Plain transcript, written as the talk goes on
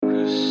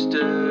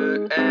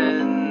Rooster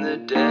and the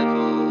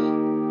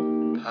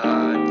Devil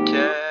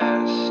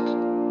podcast.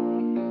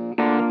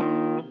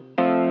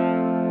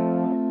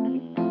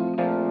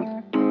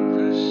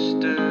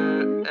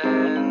 Rooster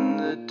and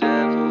the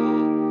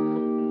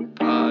Devil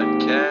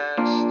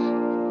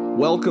podcast.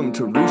 Welcome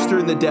to Rooster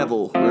and the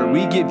Devil, where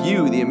we give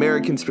you the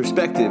American's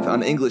perspective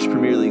on English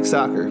Premier League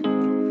soccer,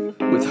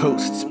 with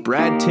hosts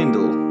Brad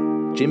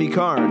Tyndall, Jimmy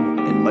Carn,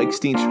 and Mike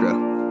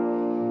Steenstra.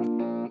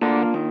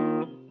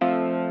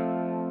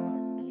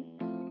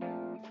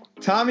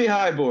 Tommy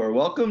Highbor,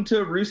 welcome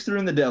to Rooster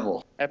and the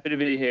Devil. Happy to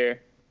be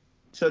here.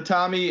 So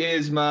Tommy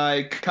is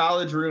my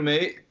college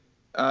roommate.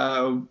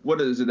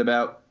 What is it,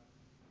 about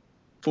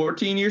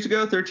 13 years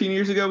ago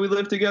we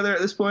lived together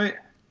at this point,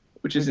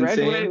 which is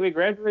insane. We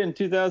graduated in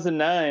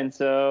 2009,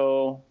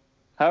 so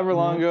however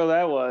long ago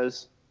that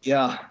was.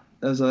 Yeah,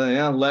 that was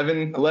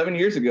 11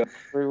 years ago.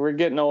 We're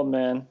getting old,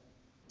 man.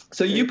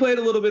 So you played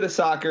a little bit of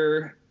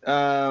soccer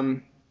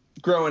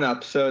growing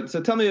up. So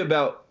tell me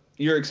about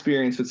your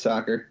experience with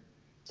soccer.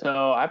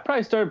 So I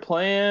probably started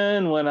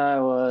playing when I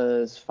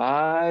was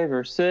 5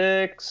 or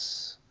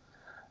 6,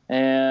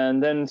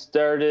 and then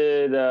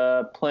started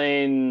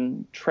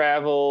playing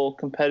travel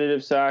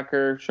competitive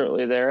soccer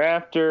shortly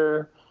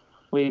thereafter.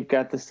 We've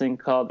got this thing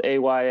called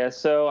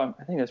AYSO.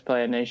 I think it's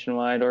probably a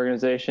nationwide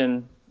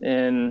organization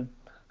in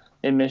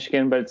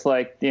Michigan, but it's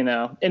like,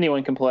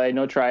 anyone can play,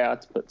 no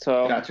tryouts. But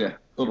so gotcha.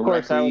 Of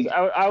course,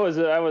 I was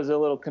a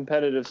little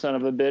competitive son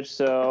of a bitch,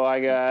 so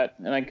I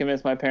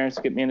convinced my parents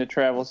to get me into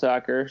travel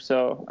soccer.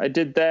 So I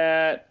did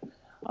that.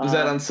 Was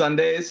that on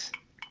Sundays?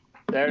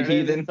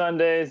 Saturdays and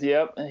Sundays,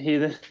 yep.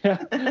 Heathen.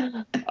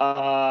 Then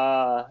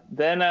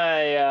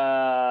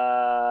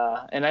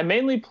I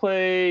mainly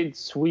played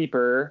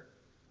sweeper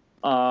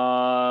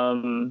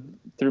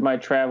through my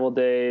travel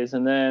days,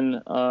 and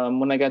then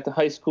when I got to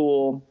high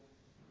school,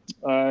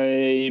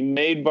 I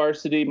made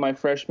varsity my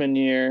freshman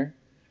year.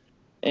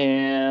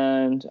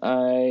 And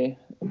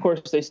of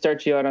course, they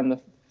start you out on the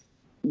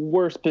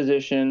worst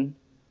position.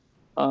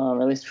 At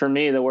least for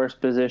me, the worst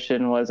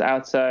position was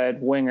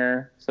outside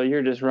winger. So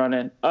you're just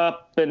running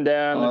up and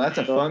down. Oh, that's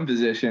a fun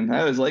position. I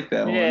always like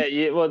that one.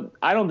 Yeah, well,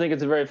 I don't think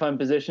it's a very fun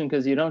position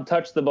because you don't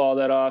touch the ball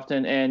that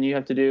often, and you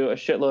have to do a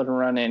shitload of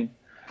running.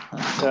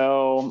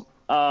 So,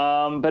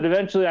 but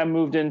eventually I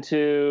moved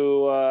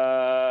into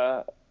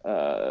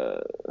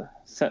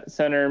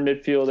center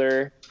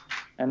midfielder,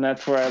 and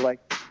that's where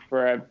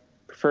I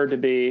prefer to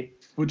be.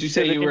 Would you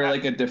say you were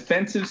like a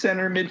defensive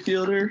center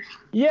midfielder?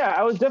 Yeah,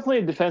 I was definitely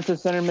a defensive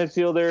center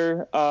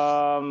midfielder,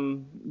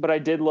 but I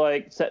did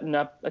like setting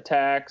up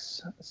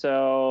attacks.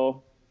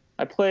 So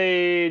I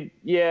played,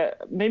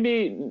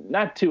 maybe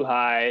not too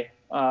high,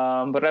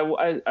 but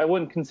I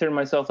wouldn't consider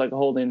myself like a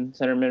holding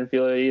center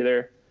midfielder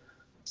either.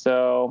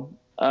 So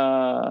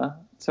I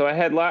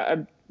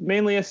had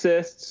mainly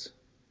assists.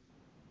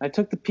 I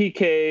took the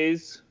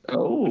PKs,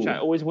 which I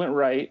always went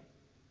right.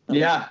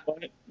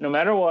 No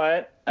matter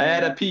what. I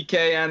had a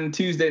PK on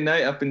Tuesday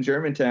night up in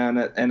Germantown,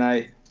 and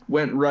I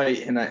went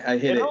right, and I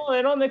hit it.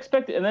 I don't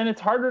expect it, and then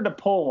it's harder to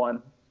pull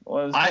one.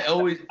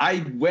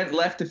 I went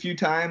left a few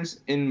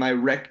times in my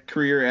rec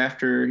career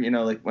after,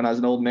 like when I was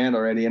an old man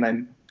already,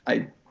 and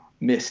I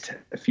missed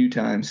a few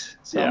times,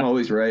 so I'm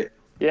always right.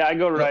 Yeah, I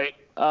go right.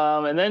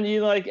 And then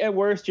you at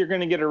worst you're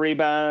going to get a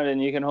rebound,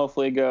 and you can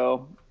hopefully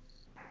go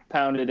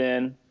pound it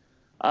in.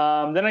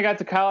 Then I got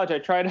to college. I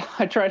tried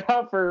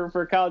out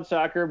for college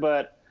soccer,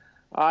 but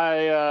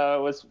I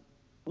was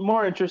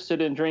more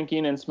interested in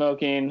drinking and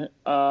smoking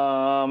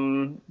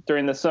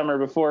during the summer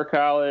before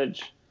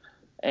college.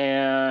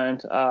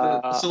 And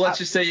so let's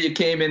just say you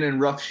came in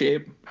rough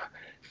shape.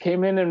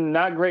 Came in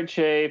not great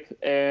shape,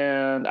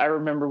 and I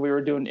remember we were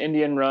doing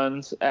Indian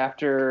runs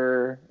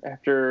after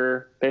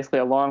basically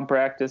a long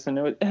practice, and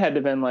it had to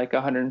have been like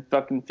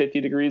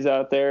 150 degrees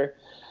out there.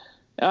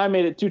 I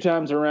made it 2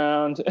 times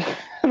around,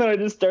 and then I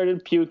just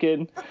started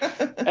puking.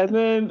 And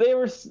then they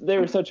were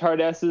such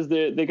hard asses.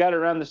 They got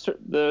around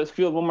the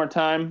field one more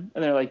time,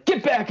 and they're like,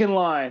 "Get back in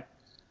line!"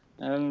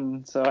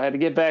 And so I had to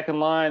get back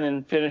in line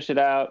and finish it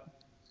out.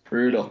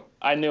 Brutal.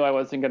 I knew I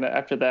wasn't gonna.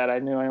 After that, I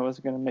knew I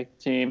wasn't gonna make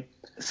the team.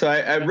 So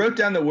I wrote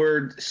down the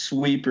word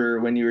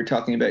sweeper when you were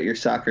talking about your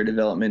soccer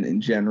development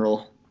in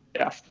general.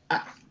 Yeah.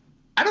 I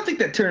don't think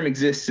that term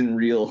exists in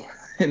real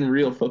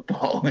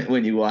football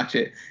when you watch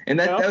it. And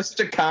that was such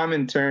a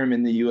common term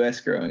in the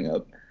U.S. growing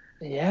up.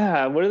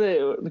 Yeah. What are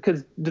they?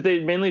 Because do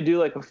they mainly do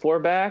like a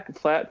flat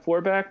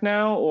 4-back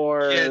now?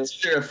 Or yeah,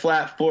 it's either a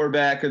flat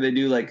 4-back or they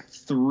do like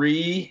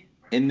 3,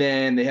 and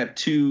then they have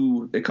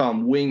 2, they call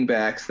them wing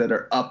backs that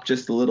are up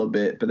just a little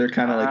bit, but they're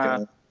kind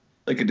of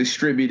like a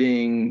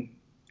distributing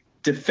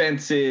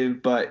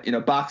defensive, but,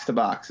 box to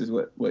box is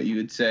what you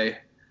would say.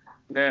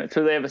 Yeah,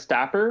 so they have a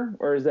stopper,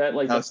 or is that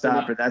like a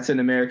stopper? That's an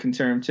American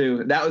term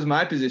too. That was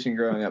my position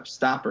growing up,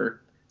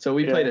 stopper. So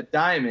we played a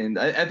diamond.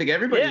 I think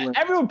everybody. Yeah,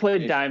 everyone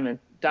played diamond.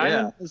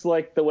 Diamond is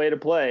like the way to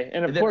play,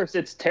 and of course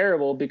it's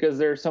terrible because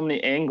there are so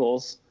many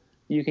angles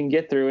you can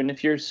get through, and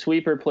if your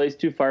sweeper plays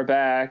too far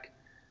back,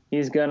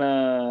 he's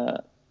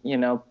gonna,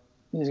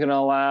 He's going to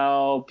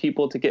allow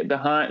people to get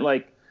behind,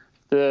 like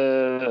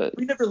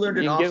We never learned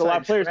an you can get a lot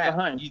of offside players trap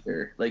behind.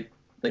 either. Like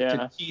Yeah.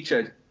 to teach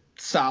a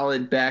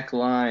solid back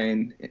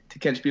line to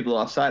catch people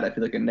offside. I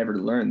feel like I never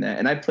learned that.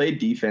 And I played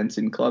defense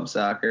in club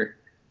soccer.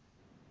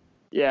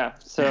 Yeah,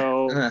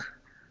 so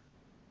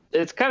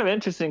it's kind of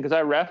interesting because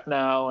I ref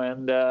now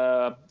and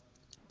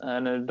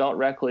an adult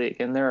rec league,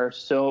 and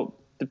the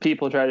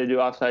people try to do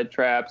offside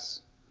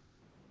traps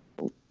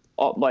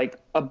like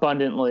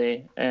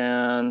abundantly,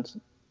 and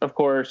of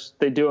course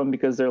they do them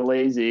because they're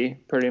lazy,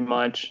 pretty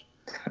much,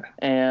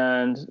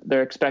 and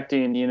they're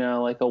expecting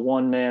like a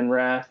one-man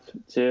ref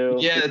to.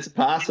 Yeah, it's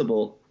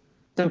possible.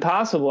 It's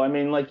impossible. I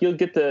mean, like you'll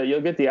get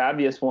the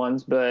obvious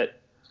ones, but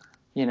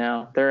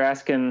they're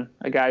asking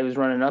a guy who's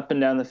running up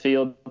and down the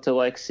field to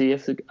like see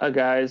if a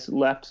guy's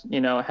left,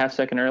 a half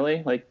second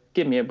early. Like,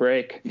 give me a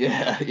break.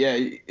 Yeah,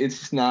 it's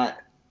just not.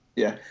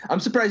 Yeah, I'm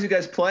surprised you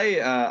guys play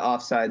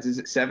offsides. Is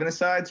it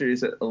 7-asides or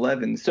is it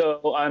 11s? So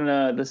on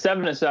the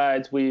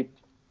 7-asides, we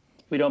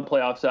don't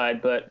play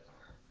offside, but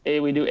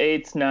we do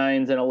 8s,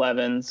 9s, and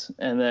 11s,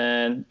 and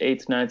then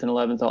 8s, 9s, and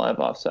 11s all have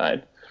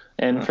offside.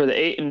 And for the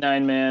 8 and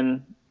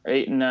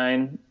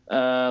 9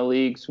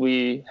 leagues,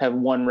 we have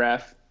one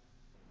ref.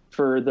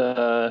 For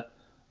the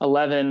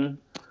 11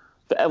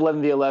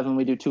 v 11,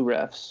 we do 2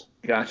 refs.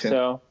 Gotcha.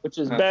 So, which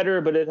is better,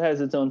 but it has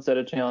its own set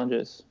of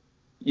challenges.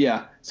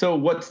 Yeah. So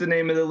what's the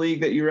name of the league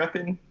that you rep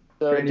in?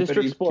 So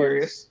District Sports.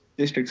 Curious?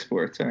 District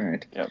Sports. All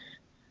right. Yep.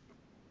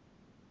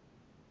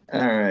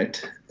 All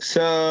right.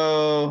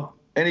 So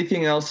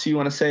anything else you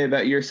want to say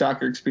about your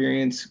soccer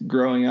experience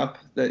growing up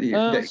that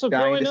you're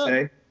dying to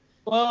say?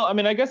 Well, I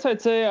mean, I guess I'd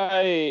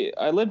say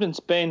I lived in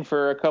Spain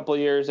for a couple of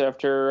years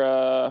after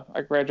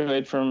I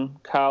graduated from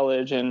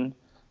college, and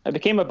I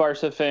became a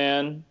Barca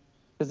fan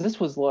because this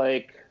was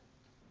like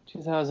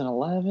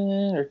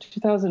 2011 or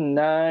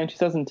 2009,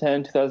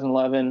 2010,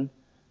 2011.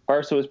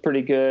 Barca was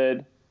pretty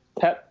good.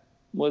 Pep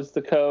was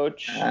the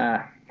coach.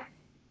 And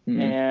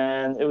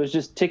it was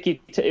just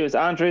it was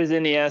Andres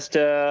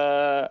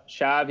Iniesta,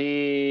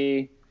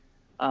 Xavi,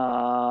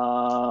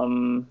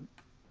 and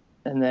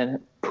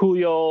then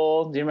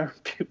Puyol. Do you remember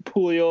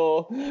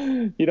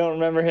Puyol? You don't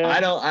remember him? I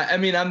don't. I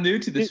mean, I'm new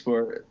to the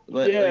sport.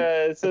 So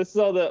this is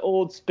all the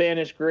old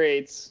Spanish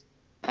greats.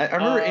 I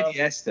remember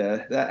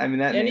Iniesta.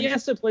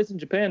 Iniesta plays in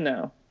Japan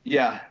now.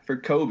 Yeah, for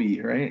Kobe,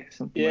 right?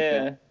 Something like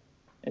that.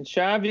 And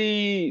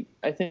Xavi,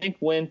 I think,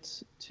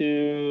 went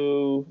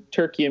to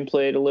Turkey and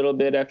played a little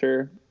bit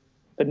after.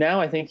 But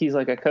now I think he's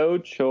like a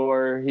coach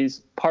or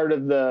he's part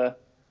of the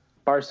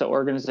Barca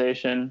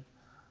organization.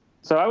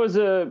 So I was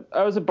a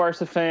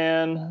Barca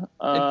fan.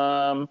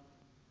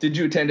 Did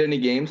you attend any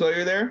games while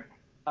you're there?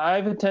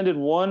 I've attended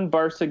one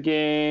Barca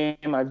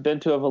game. I've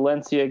been to a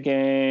Valencia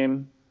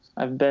game.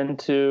 I've been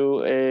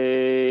to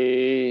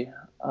a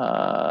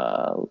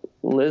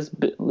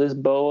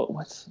Lisboa.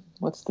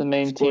 What's the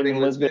main Sporting team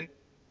in Lisbon?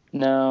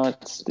 No,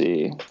 it's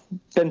the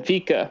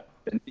Benfica.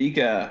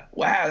 Benfica.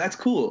 Wow, that's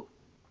cool.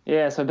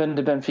 Yeah, so I've been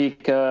to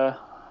Benfica.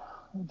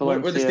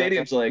 What were the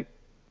stadiums like?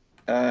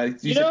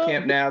 You said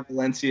Camp Nou,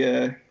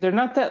 Valencia. They're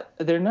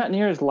not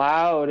near as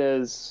loud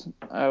as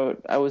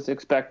I was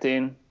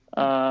expecting.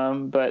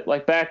 But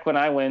like back when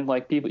I went,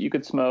 like you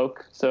could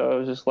smoke, so it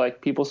was just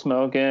like people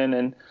smoking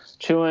and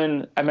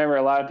chewing. I remember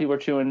a lot of people were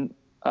chewing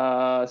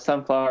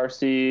sunflower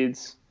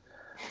seeds.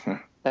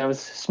 I was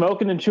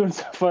smoking and chewing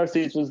sunflower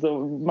seeds was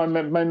my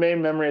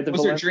main memory at the.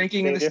 Was there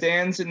drinking in the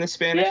stands in the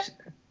Spanish?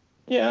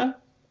 Yeah.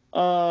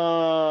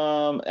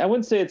 I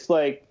wouldn't say it's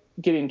like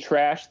getting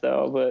trashed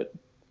though, but.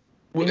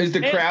 Is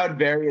the crowd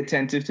very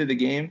attentive to the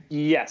game?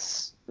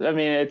 Yes. I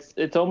mean,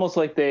 it's almost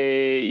like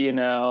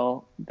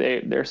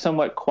they're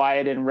somewhat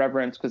quiet in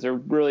reverence because they're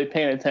really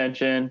paying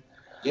attention.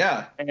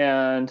 Yeah.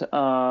 And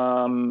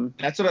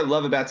that's what I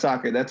love about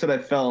soccer. That's what I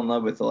fell in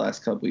love with the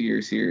last couple of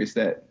years here is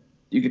that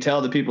you could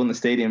tell the people in the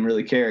stadium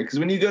really care. Because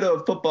when you go to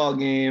a football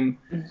game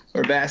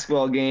or a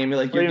basketball game,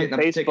 you're getting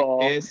up to take a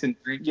piss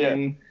and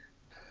drinking. Yeah.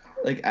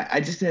 Like I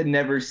just had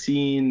never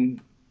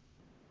seen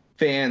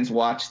fans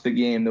watch the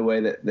game the way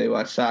that they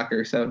watch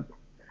soccer. So,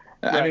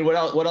 right. I mean, what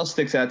else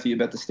sticks out to you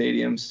about the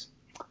stadiums?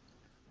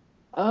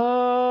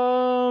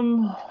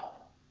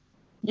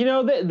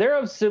 They're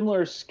of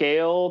similar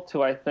scale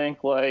to, I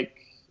think,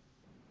 like,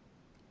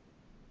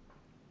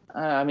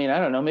 I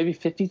don't know, maybe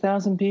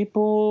 50,000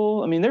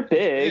 people. I mean, they're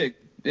big.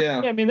 Yeah.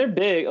 I mean, they're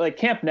big. Like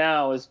Camp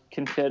Nou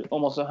can fit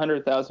almost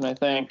 100,000, I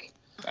think.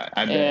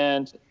 I bet.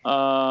 And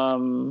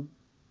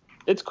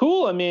it's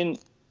cool. I mean,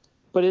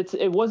 but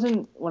it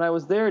wasn't when I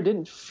was there. It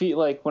didn't feel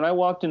like when I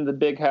walked into the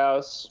big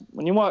house.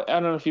 When you walk, I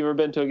don't know if you've ever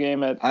been to a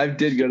game at. I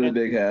did go to the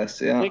big house.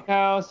 Yeah. Big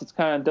house. It's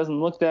kind of doesn't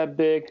look that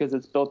big because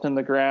it's built in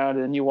the ground,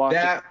 and you walk.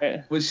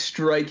 That was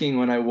striking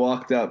when I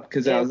walked up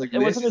because I was like,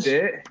 "This is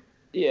it."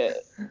 Yeah,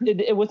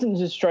 it wasn't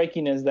just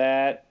striking as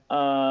that.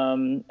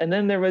 And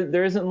then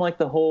there isn't like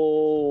the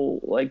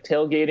whole like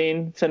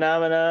tailgating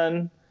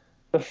phenomenon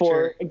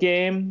before a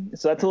game,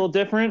 so that's a little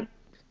different.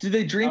 Do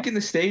they drink in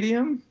the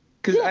stadium?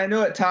 Because I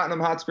know at Tottenham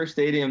Hotspur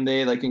Stadium,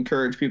 they like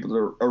encourage people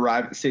to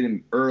arrive at the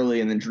stadium early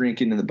and then drink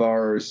into the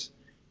bars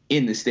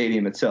in the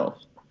stadium itself.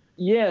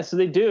 Yeah, so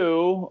they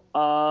do,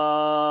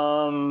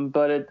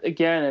 but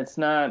it's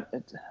not.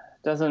 It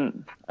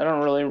doesn't. I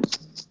don't really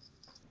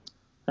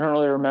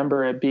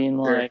remember it being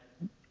like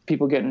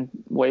people getting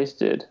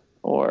wasted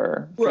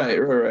or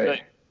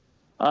Right.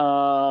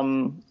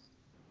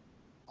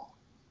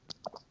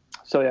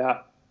 So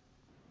yeah,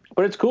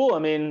 but it's cool. I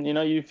mean,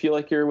 you feel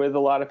like you're with a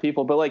lot of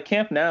people, but like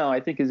Camp Nou, I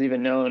think is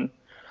even known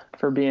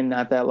for being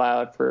not that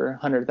loud for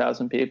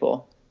 100,000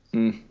 people.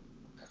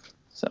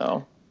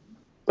 So.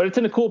 But it's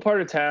in a cool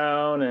part of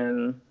town,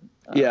 and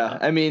yeah.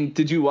 I mean,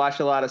 did you watch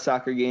a lot of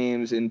soccer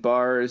games in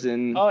bars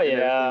and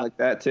everything like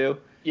that too?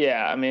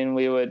 Yeah, I mean,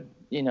 we would,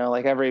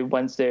 like every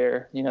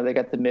Wednesday, they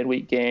got the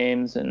midweek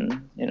games,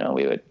 and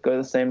we would go to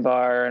the same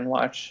bar and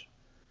watch.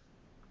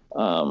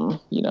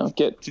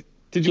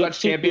 Did you watch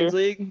Champions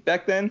League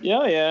back then?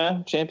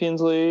 Yeah,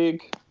 Champions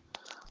League.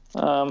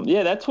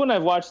 That's when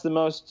I've watched the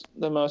most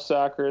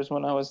soccer is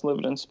when I was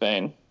living in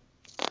Spain.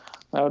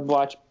 I would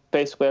watch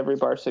basically every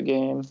Barca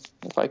game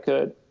if I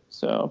could.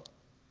 So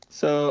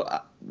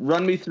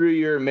run me through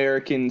your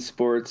American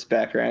sports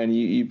background.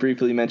 You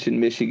briefly mentioned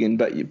Michigan,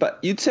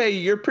 but you'd say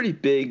you're a pretty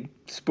big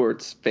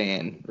sports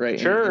fan, right?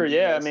 Sure.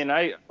 Yeah. I mean,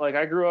 I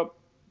grew up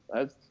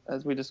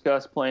as we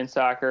discussed playing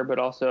soccer, but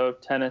also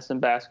tennis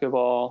and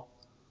basketball.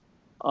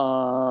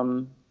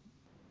 And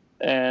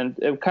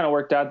it kind of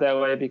worked out that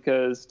way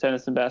because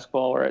tennis and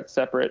basketball were at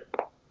separate,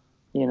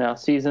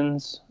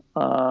 seasons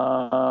in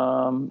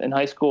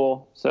high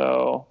school.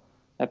 So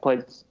I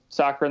played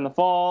soccer in the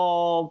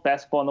fall,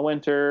 basketball in the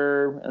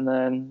winter, and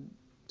then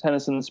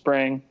tennis in the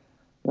spring.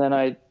 And then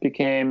I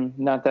became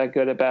not that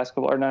good at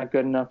basketball, or not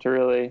good enough to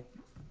really,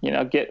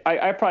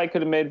 I probably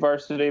could have made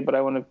varsity, but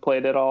I wouldn't have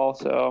played at all.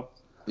 So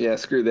yeah,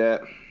 screw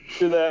that.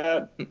 So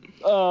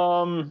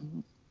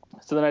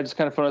then I just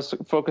kind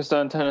of focused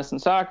on tennis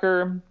and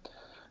soccer.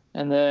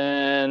 And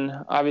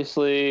then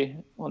obviously,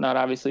 well, not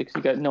obviously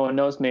because no one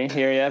knows me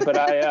here yet, but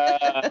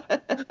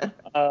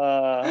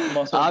I'm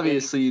also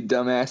obviously, you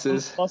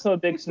dumbasses. I'm also a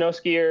big snow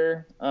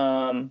skier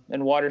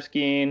and water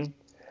skiing.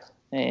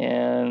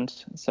 And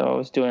so I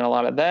was doing a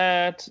lot of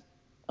that.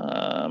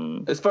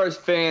 As far as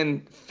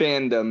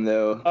fandom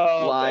though,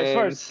 Lions. As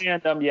far as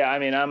fandom, yeah, I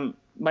mean,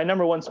 my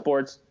number one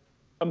sport's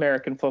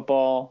American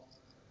football,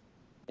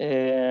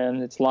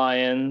 and it's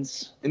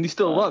Lions. And you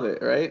still love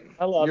it, right?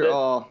 I love it. You're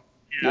all.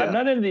 Yeah. I'm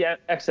not into the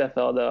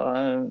XFL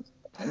though.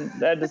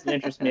 That doesn't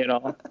interest me at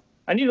all.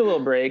 I need a little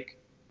break.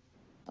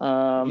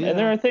 And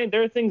there are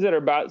things that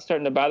are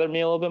starting to bother me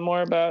a little bit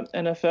more about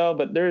NFL,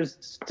 but there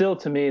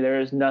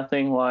is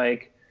nothing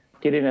like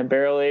getting a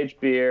barrel-aged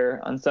beer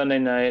on Sunday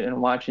night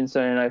and watching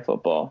Sunday Night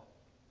Football.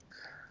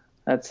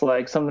 That's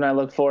like something I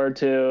look forward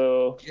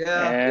to.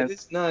 Yeah, it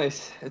is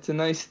nice. It's a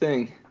nice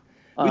thing.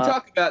 We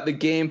talk about the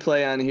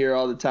gameplay on here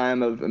all the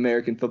time of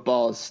American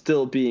football as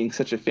still being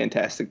such a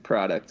fantastic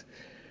product.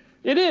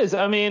 It is.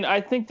 I mean, I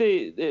think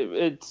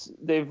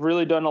they've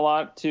really done a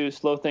lot to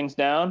slow things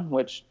down,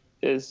 which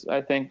is,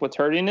 I think, what's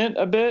hurting it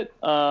a bit.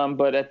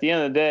 But at the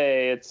end of the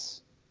day,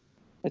 it's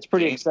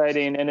pretty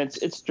exciting and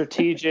it's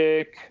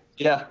strategic.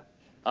 Yeah.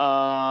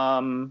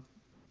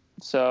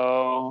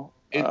 So.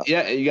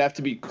 You have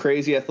to be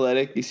crazy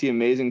athletic. You see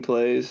amazing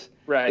plays.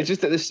 Right. It's just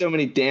that there's so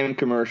many damn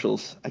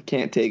commercials. I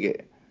can't take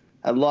it.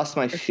 I lost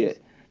my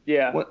shit.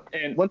 Yeah.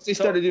 Once they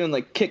started doing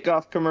like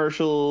kickoff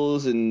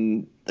commercials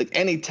and like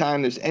any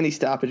time there's any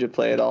stoppage of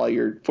play at all,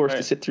 you're forced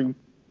to sit through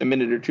a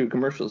minute or two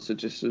commercials. It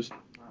just was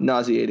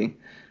nauseating.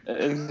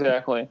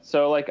 Exactly.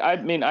 So like, I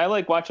mean, I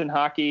like watching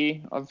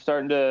hockey. I'm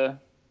starting to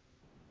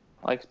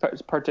like,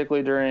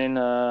 particularly during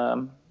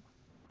the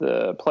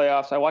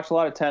playoffs. I watch a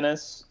lot of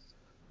tennis,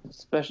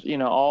 especially,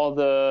 all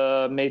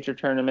the major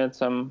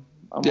tournaments. I'm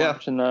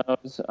watching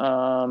those.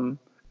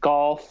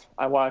 Golf.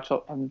 I'm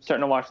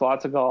starting to watch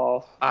lots of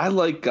golf. I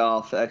like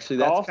golf, actually.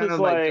 That's kind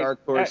of my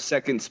dark horse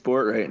second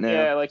sport right now.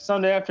 Yeah, like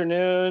Sunday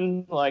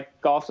afternoon,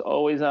 like golf's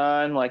always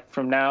on, like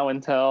from now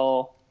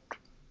until,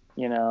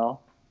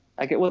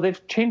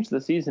 they've changed the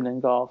season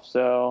in golf,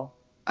 so.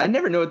 I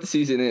never know what the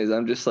season is.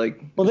 I'm just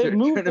like, well, they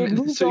moved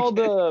all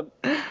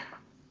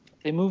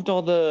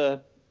the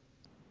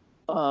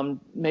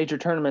major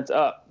tournaments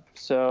up.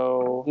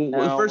 So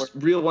the first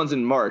real one's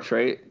in March,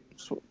 right?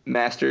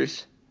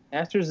 Masters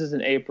is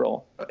in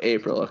April.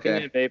 April, okay.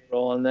 Beginning of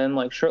April, and then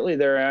like shortly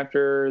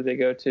thereafter, they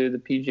go to the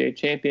PGA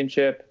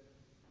Championship,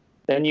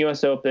 then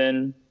U.S.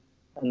 Open,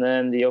 and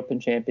then the Open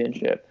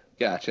Championship.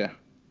 Gotcha.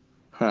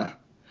 Huh.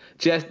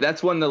 Jess,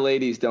 that's when the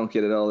ladies don't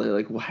get it all. They're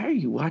like, "Why are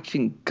you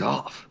watching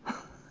golf?"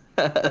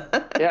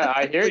 Yeah,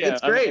 I hear you.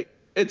 It's great.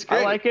 It's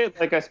great. I like it.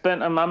 Like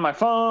I'm on my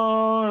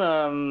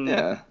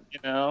phone.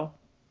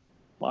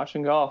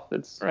 Watching golf.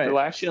 It's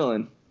relaxing.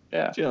 Chilling.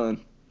 Yeah.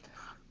 Chilling.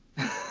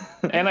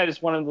 And I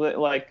just wanted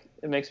to,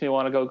 it makes me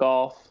want to go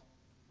golf.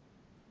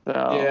 So.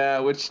 Yeah,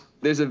 which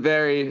there's a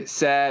very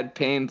sad,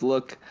 pained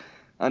look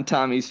on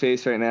Tommy's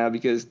face right now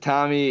because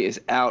Tommy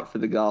is out for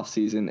the golf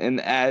season.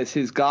 And as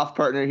his golf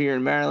partner here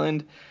in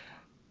Maryland,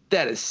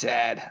 that is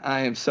sad.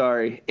 I am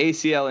sorry.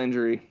 ACL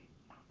injury.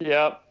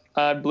 Yep.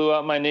 I blew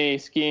out my knee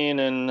skiing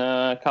in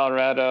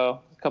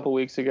Colorado couple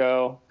weeks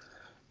ago.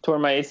 Tore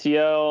my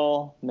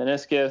ACL,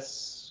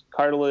 meniscus,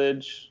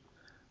 cartilage,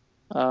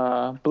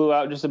 blew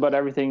out just about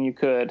everything you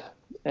could,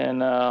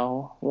 and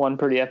one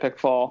pretty epic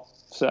fall.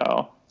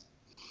 So,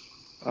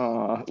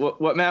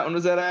 what mountain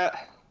was that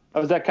at? I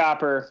was at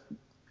Copper.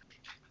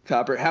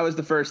 Copper. How was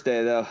the first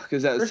day though?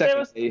 Because that was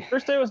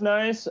First day was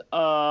nice.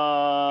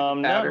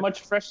 Not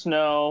much fresh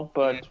snow,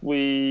 but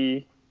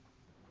I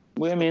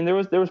mean, there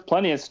was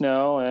plenty of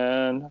snow,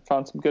 and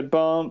found some good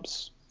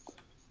bumps.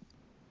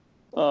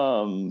 It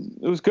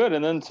was good.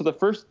 And then so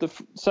the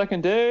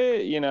second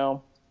day, you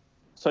know,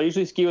 so I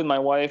usually ski with my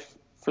wife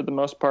for the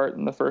most part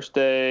in the first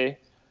day,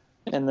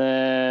 and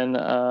then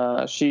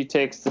she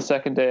takes the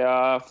second day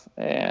off,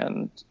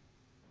 and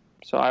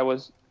so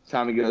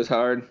Tommy goes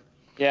hard.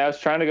 Yeah, I was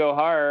trying to go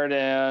hard,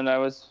 and I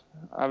was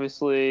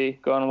obviously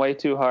going way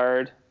too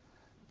hard,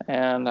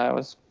 and I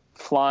was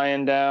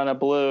flying down a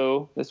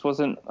blue. This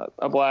wasn't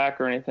a black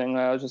or anything.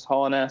 I was just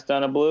hauling ass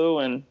down a blue,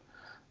 and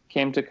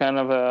came to kind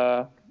of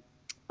a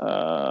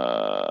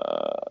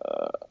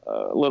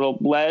little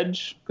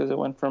ledge because it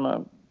went from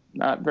a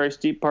not very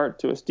steep part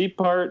to a steep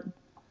part,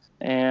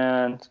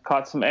 and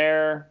caught some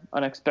air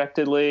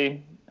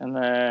unexpectedly, and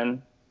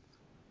then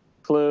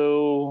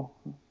flew,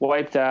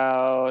 wiped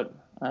out.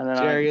 And then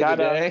Jerry of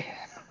the day?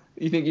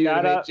 You think you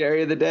would have made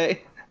Jerry of the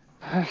day?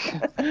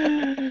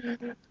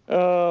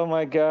 Oh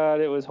my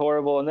God, it was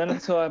horrible. And then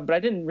but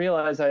I didn't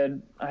realize I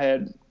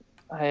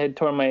had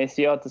torn my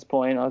ACL at this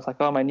point. I was like,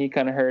 oh, my knee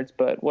kind of hurts,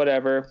 but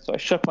whatever. So I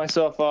shook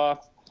myself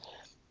off,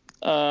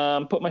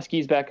 put my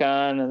skis back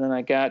on, and then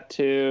I got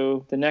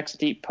to the next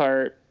steep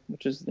part,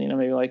 which is, you know,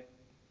 maybe like,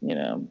 you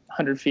know,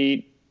 100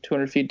 feet,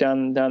 200 feet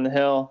down the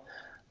hill.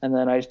 And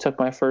then I just took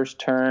my first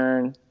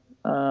turn.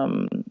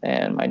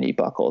 And my knee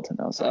buckled, and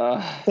I was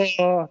like,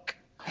 "Fuck,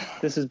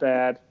 this is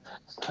bad."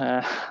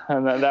 And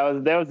that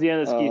was the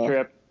end of the ski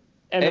trip.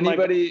 And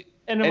anybody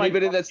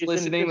that's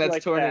listening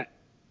that's torn it.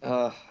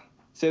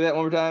 Say that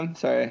one more time.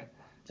 Sorry.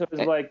 So it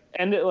was like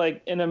ended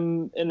like in a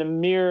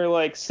mere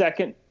like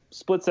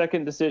split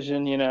second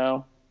decision. You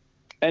know,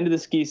 end of the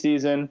ski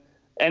season,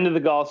 end of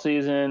the golf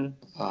season.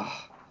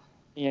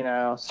 You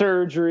know,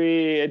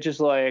 surgery. It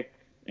just like,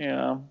 you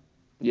know.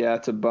 Yeah,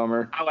 it's a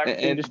bummer. How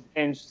everything just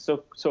changed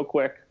so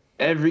quick.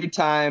 Every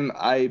time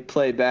I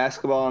play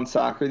basketball and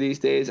soccer these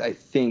days, I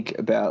think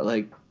about,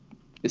 like,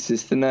 is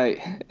this the night?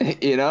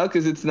 You know,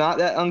 because it's not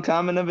that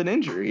uncommon of an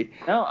injury.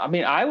 No, I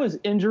mean, I was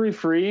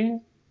injury-free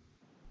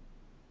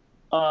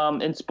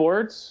in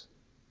sports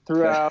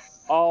throughout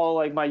all,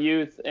 like, my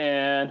youth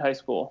and high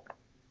school.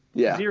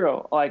 Yeah.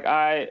 Zero. Like,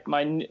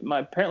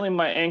 apparently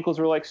my ankles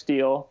were like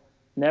steel.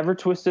 Never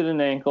twisted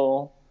an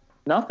ankle.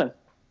 Nothing.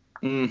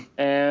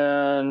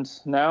 And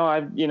now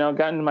I've, you know,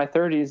 gotten to my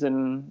 30s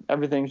and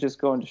everything's just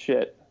going to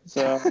shit.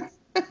 So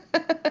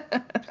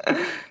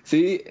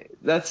see,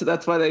 that's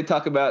why they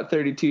talk about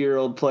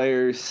 32-year-old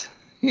players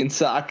in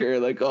soccer.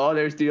 Like, oh,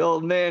 there's the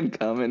old man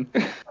coming.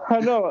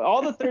 I know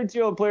all the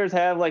 32-year-old players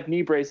have like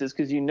knee braces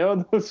because, you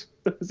know, those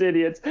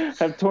idiots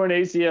have torn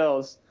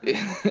ACLs.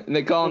 And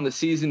they call them the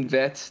seasoned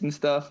vets and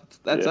stuff.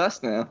 That's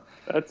us now.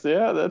 That's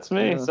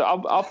me. Yeah. So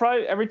I'll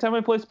probably, every time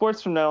I play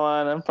sports from now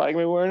on, I'm probably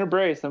gonna be wearing a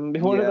brace. I'm gonna be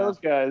one of those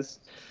guys.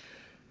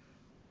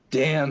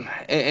 Damn.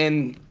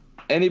 And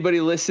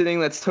anybody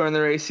listening that's torn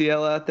their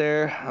ACL out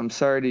there, I'm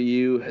sorry to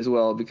you as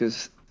well,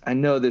 because I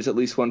know there's at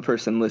least one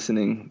person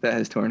listening that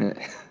has torn it.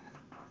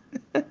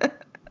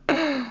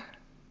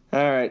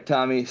 All right,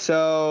 Tommy.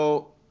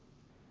 So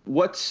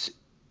what's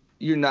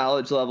your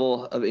knowledge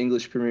level of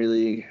English Premier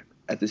League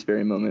at this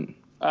very moment?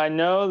 I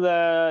know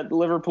that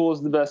Liverpool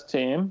is the best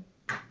team.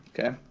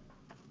 Okay.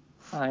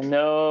 I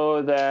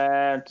know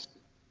that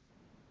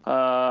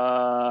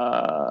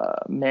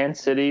Man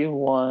City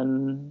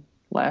won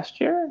last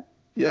year.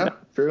 Yeah,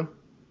 true.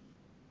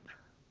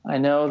 I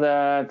know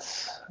that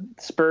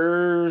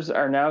Spurs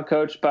are now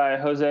coached by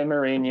Jose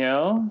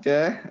Mourinho.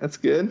 Okay, that's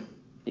good.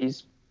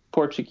 He's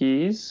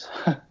Portuguese.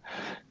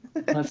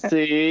 Let's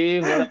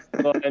see. What else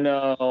do I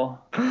know?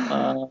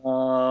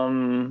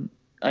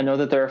 I know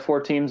that there are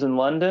 4 teams in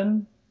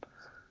London.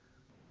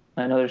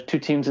 I know there's 2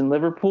 teams in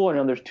Liverpool. I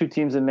know there's 2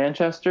 teams in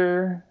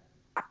Manchester.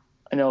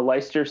 I know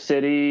Leicester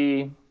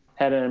City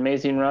had an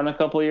amazing run a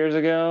couple of years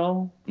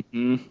ago.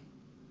 Mm-hmm.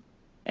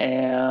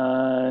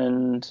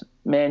 And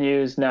Man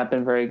U's not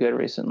been very good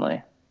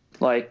recently.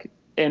 Like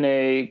in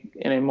a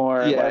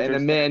more in a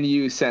Man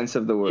U sense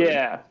of the word.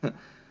 Yeah.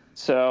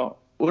 So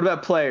what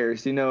about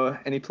players? Do you know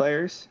any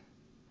players?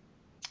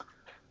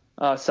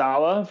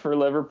 Salah for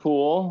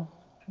Liverpool.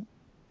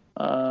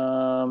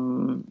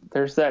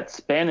 There's that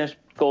Spanish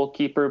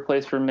goalkeeper who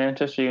plays for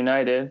Manchester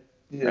United.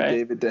 Yeah, right?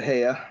 David De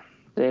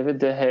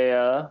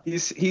Gea.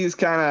 He's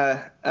kind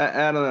of,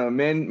 I don't know,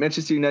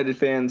 Manchester United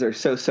fans are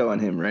so on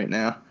him right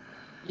now.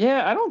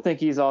 Yeah, I don't think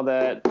he's all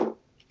that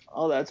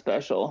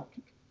special.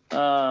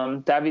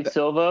 David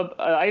Silva.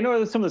 I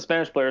know some of the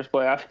Spanish players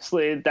play.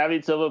 Obviously,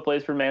 David Silva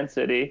plays for Man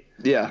City.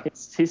 Yeah,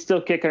 he's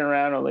still kicking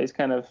around, although he's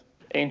kind of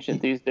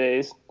ancient these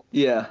days.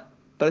 Yeah,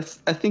 but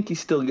I think he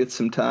still gets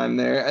some time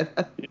there.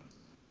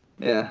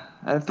 Yeah,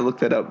 I have to look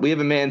that up. We have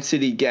a Man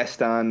City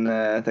guest on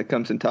that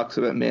comes and talks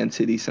about Man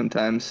City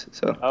sometimes.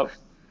 So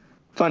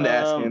fun to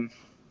ask him.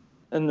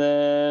 And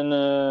then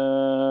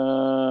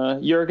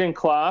Jurgen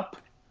Klopp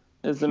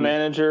is the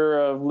manager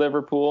of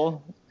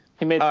Liverpool.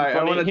 He made. All right,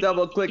 I want to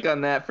double click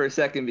on that for a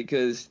second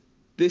because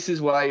this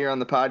is why you're on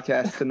the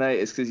podcast tonight.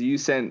 Is because you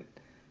sent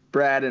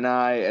Brad and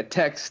I a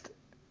text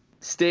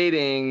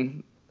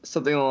stating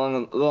something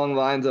along the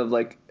lines of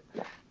like,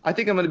 I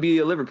think I'm going to be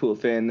a Liverpool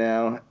fan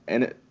now,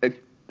 and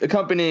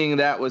accompanying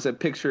that was a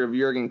picture of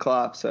Jurgen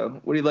Klopp.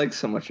 So, what do you like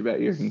so much about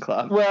Jurgen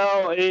Klopp?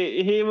 Well,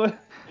 he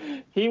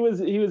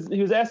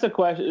was asked a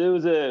question. It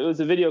was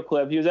a video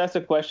clip. He was asked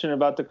a question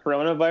about the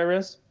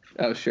coronavirus.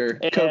 Oh, sure.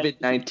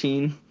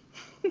 COVID-19.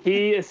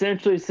 He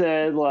essentially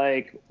said,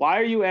 like, why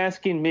are you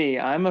asking me?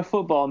 I'm a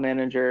football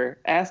manager.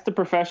 Ask the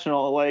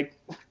professional. Like,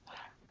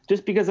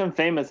 just because I'm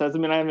famous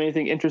doesn't mean I have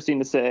anything interesting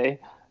to say.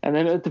 And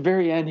then at the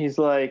very end, he's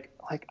like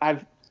I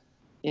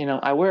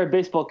wear a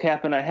baseball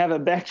cap and I have a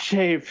back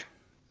shave.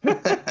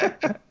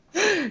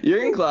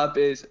 Jurgen Klopp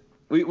is.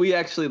 We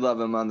actually love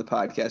him on the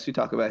podcast. We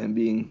talk about him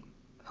being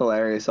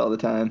hilarious all the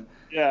time.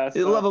 Yeah,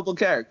 he's a lovable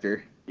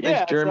character. Yeah,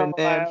 nice German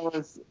man.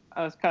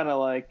 I was kind of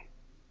like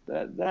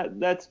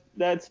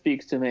that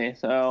speaks to me.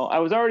 So I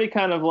was already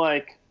kind of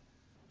like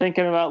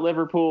thinking about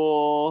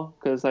Liverpool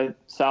because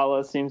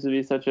Salah seems to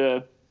be such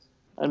a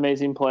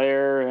amazing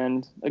player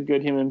and a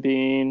good human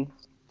being,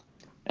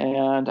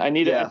 and I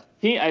need a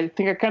team. I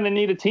think I kind of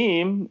need a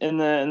team in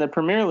the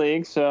Premier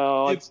League.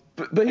 So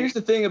but here's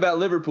the thing about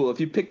Liverpool: if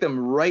you pick them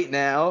right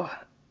now,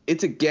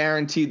 it's a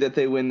guarantee that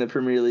they win the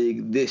Premier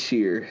League this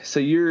year. So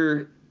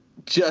you're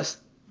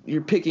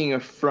picking a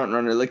front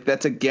runner. Like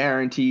that's a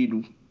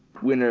guaranteed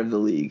winner of the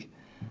league.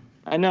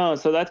 I know.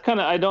 So that's kind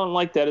of, I don't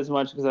like that as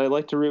much because I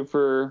like to root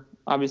for,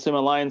 obviously I'm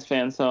a Lions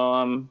fan, so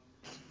I'm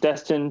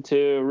destined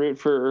to root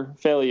for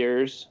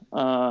failures.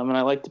 And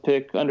I like to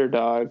pick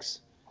underdogs.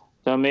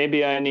 So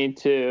maybe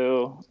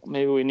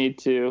we need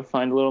to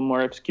find a little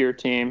more obscure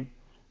team.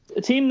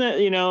 A team that,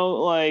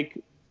 like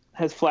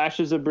has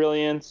flashes of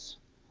brilliance,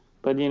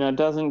 but,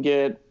 doesn't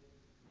get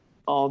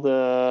all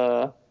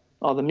the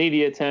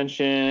media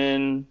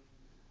attention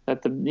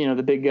that the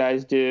big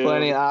guys do.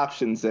 Plenty of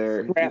options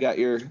there.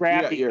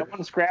 Scrappy. I want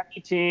a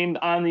scrappy team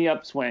on the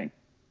upswing.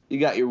 You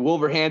got your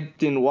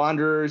Wolverhampton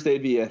Wanderers.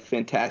 They'd be a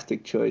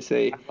fantastic choice.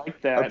 They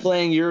are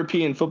playing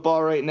European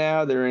football right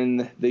now. They're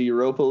in the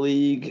Europa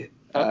League,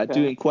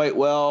 doing quite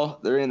well.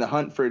 They're in the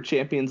hunt for a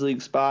Champions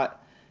League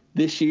spot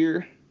this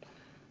year.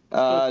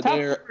 Top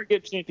 4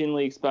 get Champions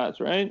League spots,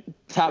 right?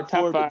 Top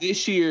 4, but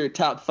this year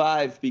top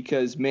 5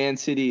 because Man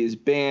City is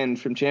banned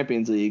from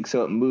Champions League,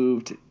 so it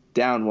moved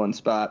down one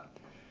spot.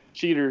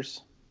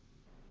 Cheaters.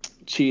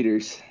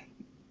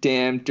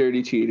 Damn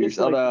dirty cheaters. It's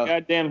like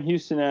goddamn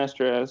Houston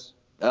Astros.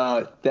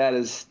 That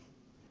is.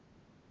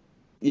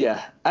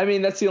 Yeah, I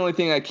mean that's the only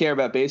thing I care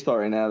about baseball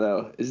right now,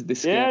 though, is the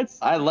scandal.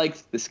 Yeah, I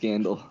liked the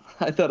scandal.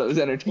 I thought it was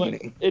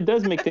entertaining. It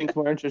does make things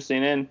more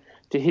interesting, and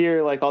to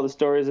hear like all the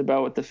stories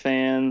about what the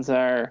fans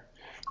are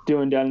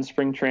doing down in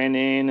spring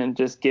training and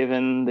just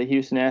giving the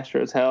Houston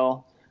Astros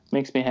hell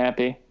makes me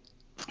happy.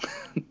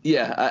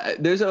 Yeah,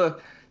 there's a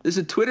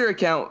Twitter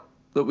account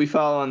that we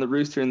follow on the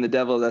Rooster and the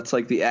Devil that's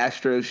like the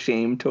Astros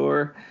Shame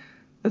Tour.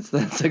 That's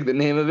like the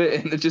name of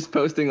it, and it's just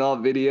posting all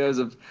videos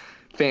of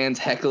fans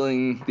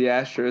heckling the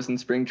Astros in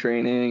spring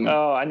training.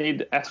 Oh, I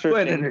need Astros.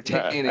 Quite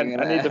entertaining.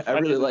 I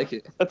really like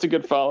it. That's a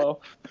good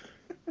follow.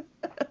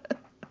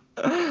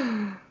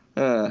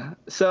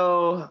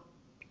 So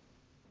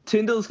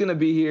Tyndall's going to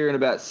be here in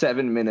about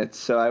 7 minutes,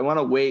 so I want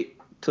to wait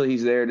till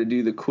he's there to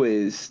do the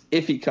quiz,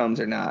 if he comes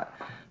or not.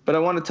 But I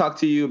want to talk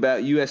to you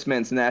about U.S.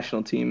 men's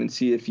national team and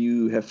see if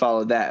you have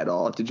followed that at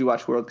all. Did you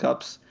watch World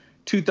Cups?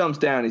 2 thumbs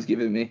down he's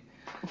giving me.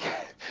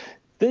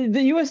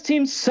 The U.S.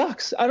 team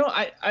sucks.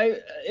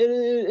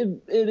 It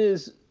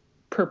is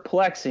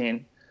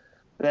perplexing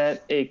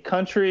that a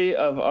country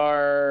of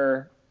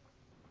our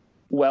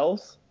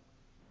wealth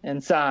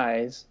and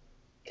size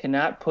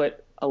cannot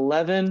put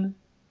 11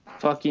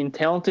 fucking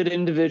talented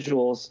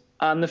individuals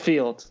on the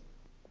field.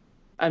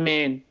 I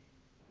mean,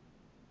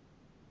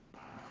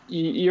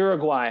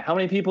 Uruguay. How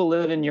many people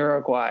live in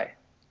Uruguay?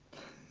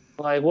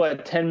 Like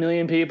what? 10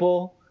 million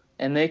people,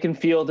 and they can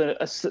field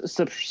a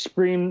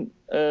supreme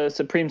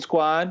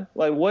squad.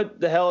 Like what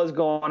the hell is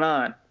going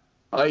on?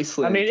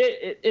 Iceland. I mean,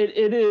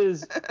 it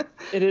is.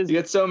 You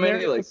get so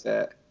many like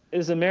that. It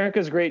is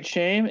America's great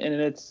shame, and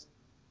it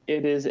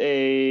is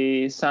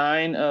a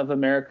sign of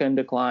America in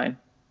decline.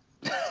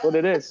 That's what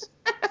it is.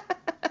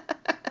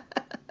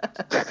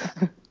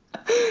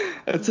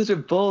 That's such a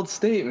bold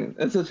statement.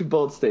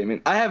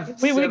 I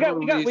have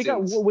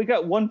we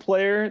got one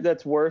player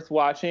that's worth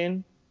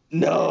watching.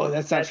 No,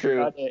 that's not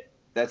true.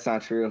 That's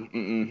not true.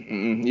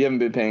 You haven't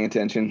been paying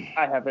attention.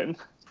 I haven't.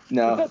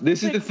 No,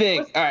 this is the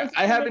thing. All right,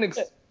 I haven't.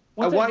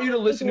 I want you to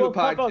listen to a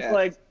podcast.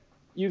 Like,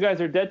 you guys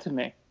are dead to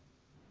me.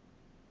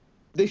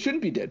 They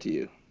shouldn't be dead to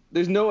you.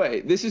 There's no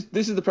way. This is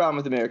the problem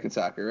with American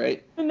soccer,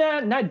 right?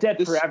 Not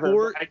dead forever. The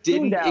sport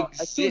didn't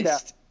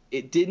exist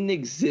it didn't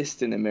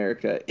exist in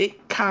America.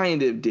 It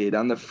kind of did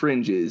on the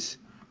fringes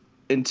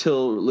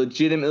until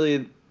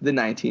legitimately the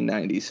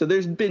 1990s. So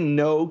there's been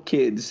no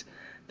kids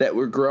that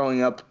were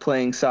growing up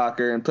playing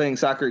soccer and playing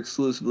soccer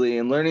exclusively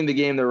and learning the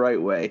game the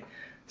right way.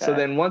 So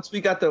then once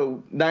we got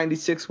the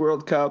 96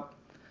 World Cup,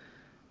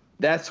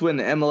 that's when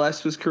the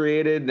MLS was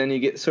created. Then you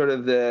get sort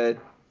of the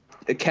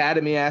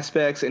academy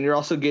aspects, and you're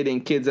also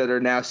getting kids that are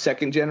now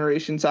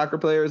second-generation soccer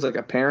players, like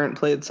a parent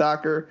played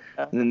soccer,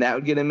 and then that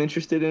would get them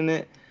interested in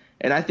it.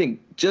 And I think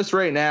just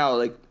right now,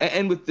 like,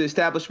 and with the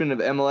establishment of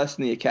MLS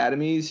and the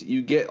academies,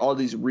 you get all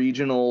these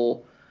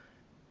regional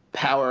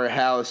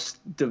powerhouse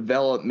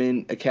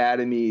development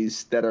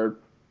academies that are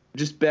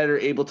just better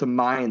able to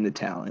mine the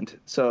talent.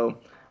 So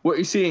what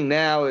you're seeing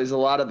now is a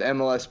lot of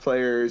MLS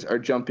players are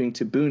jumping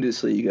to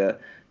Bundesliga.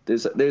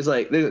 There's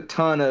a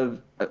ton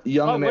of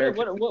young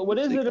Americans. What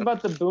is it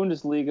about the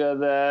Bundesliga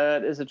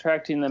that is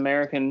attracting the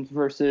Americans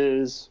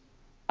versus,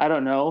 I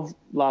don't know,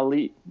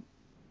 Ligue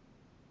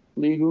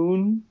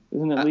 1?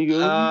 Isn't it Ligue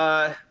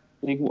 1?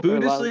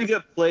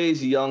 Bundesliga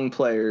plays young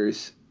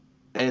players,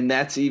 and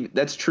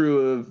that's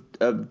true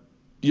of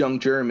young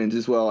Germans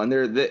as well. And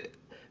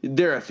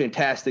they're a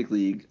fantastic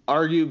league,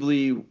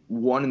 arguably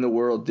one in the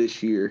world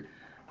this year.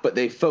 But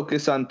they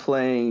focus on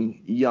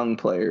playing young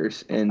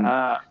players, and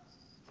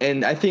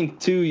I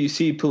think too you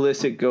see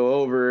Pulisic go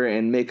over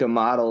and make a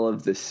model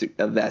of that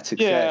success.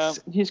 Yeah,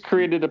 he's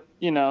created of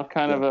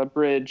a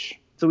bridge.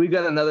 So we've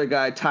got another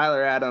guy,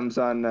 Tyler Adams,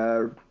 on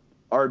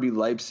RB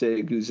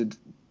Leipzig, who's a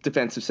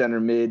defensive center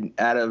mid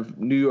out of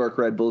New York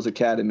Red Bulls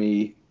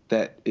Academy.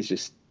 That is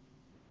just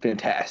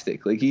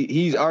fantastic. Like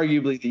he's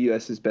arguably the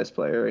U.S.'s best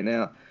player right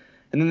now.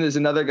 And then there's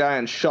another guy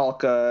on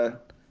Schalke,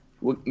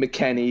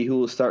 McKennie, who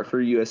will start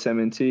for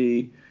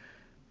USMNT.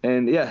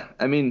 And yeah,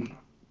 I mean,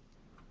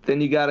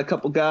 then you got a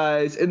couple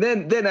guys, and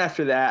then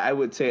after that, I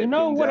would say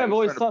what I've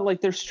always thought,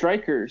 like their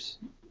strikers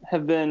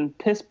have been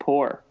piss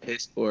poor.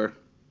 Piss poor.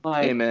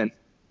 Like, amen.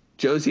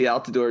 Josie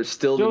Altidore is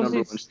still the number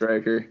one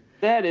striker.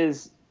 That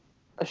is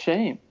a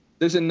shame.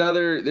 There's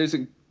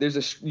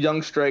a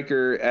young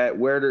striker at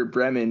Werder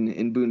Bremen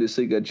in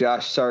Bundesliga,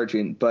 Josh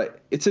Sargent, but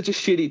it's such a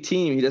shitty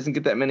team. He doesn't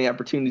get that many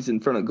opportunities in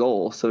front of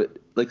goal, so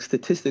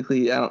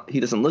statistically, he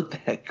doesn't look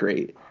that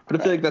great. But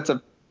I feel like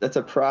that's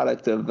a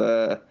product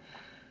of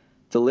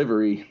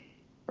delivery.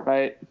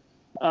 Right.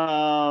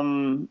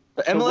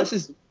 But MLS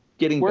is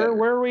getting better.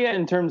 Where are we at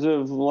in terms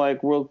of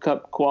like World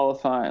Cup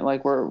qualifying?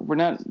 Like we're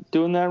not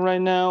doing that right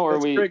now, or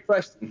That's a great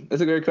question.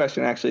 That's a great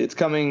question. Actually, it's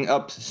coming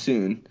up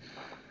soon.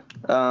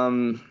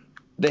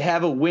 They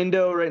have a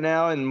window right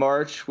now in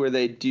March where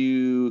they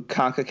do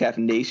CONCACAF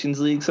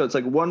Nations League. So it's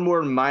like one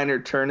more minor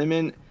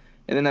tournament.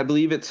 And then I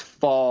believe it's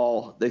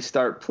fall. They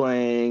start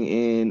playing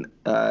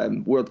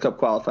in World Cup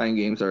qualifying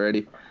games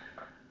already.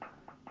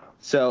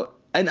 So,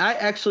 and I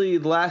actually,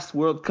 the last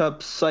World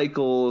Cup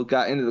cycle,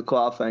 got into the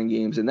qualifying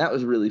games, and that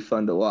was really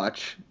fun to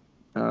watch.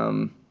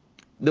 The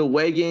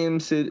away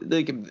games,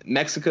 like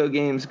Mexico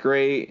game's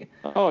great.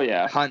 Oh,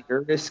 yeah.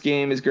 Honduras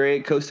game is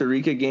great. Costa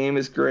Rica game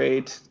is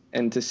great.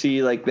 And to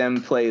see like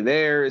them play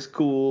there is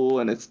cool,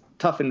 and it's a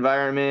tough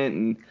environment,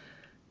 and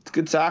it's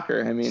good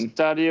soccer. I mean,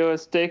 Estadio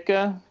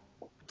Azteca.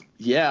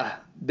 Yeah,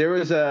 there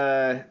was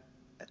I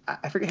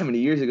forget how many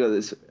years ago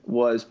this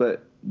was,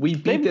 but we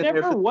beat them. They've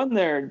never won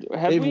there.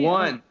 They've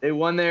won. They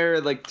won there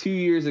like 2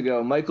 years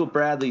ago. Michael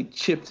Bradley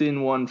chipped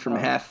in one from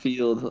half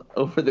field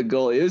over the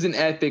goal. It was an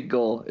epic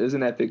goal. He's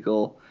not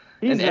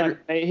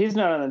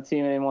on the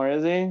team anymore,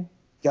 is he?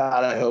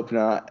 God, I hope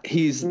not.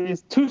 He's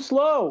too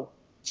slow.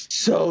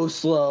 So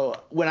slow.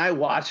 When I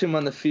watch him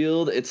on the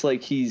field, it's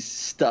like he's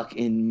stuck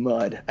in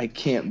mud. I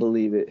can't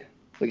believe it.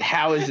 Like,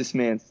 how is this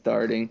man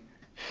starting?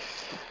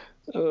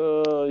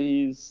 Oh,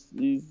 he's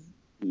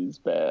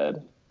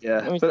bad. Yeah,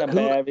 I mean, he's not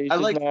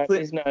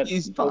bad.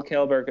 He's not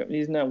caliber.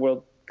 He's not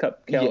World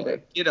Cup caliber. Yeah,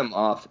 get him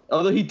off.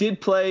 Although he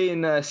did play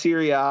in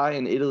Serie A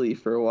in Italy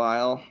for a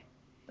while.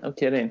 No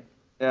kidding.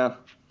 Yeah.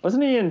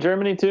 Wasn't he in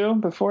Germany too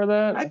before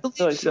that? I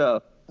believe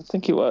so. I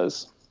think he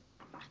was.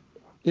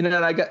 You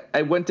know, and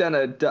I went down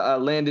a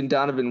Landon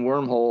Donovan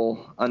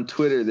wormhole on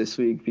Twitter this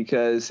week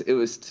because it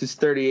was his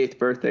 38th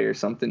birthday or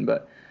something.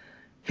 But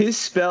he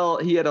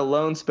had a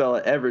loan spell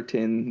at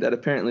Everton that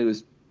apparently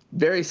was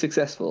very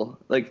successful.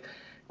 Like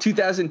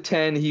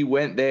 2010, he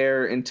went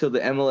there until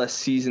the MLS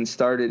season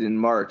started in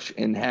March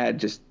and had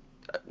just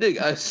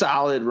a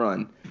solid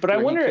run. But I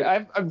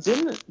wonder,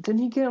 didn't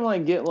he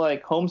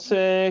get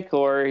homesick,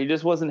 or he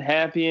just wasn't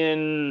happy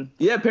in?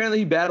 Yeah, apparently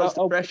he battles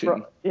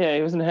depression. Yeah,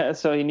 he wasn't,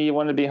 so he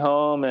wanted to be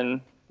home, and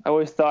I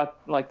always thought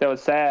like that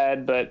was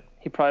sad, but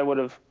he probably would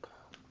have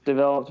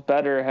developed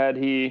better had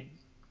he,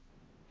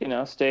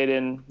 stayed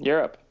in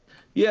Europe.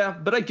 Yeah,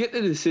 but I get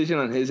the decision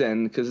on his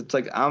end because it's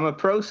like I'm a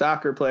pro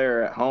soccer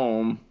player at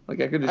home.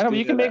 Like I could just. I know, but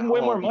you can make way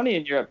more money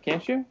in Europe,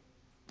 can't you?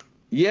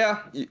 Yeah.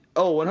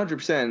 Oh,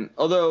 100%.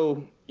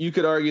 Although you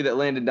could argue that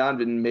Landon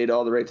Donovan made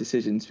all the right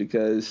decisions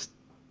because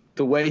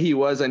the way he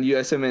was on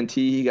USMNT,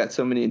 he got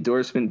so many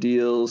endorsement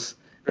deals.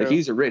 True. Like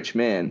he's a rich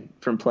man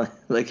from playing,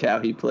 like how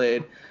he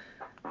played.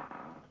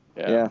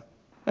 Yeah.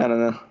 I don't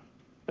know.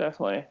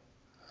 Definitely.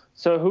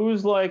 So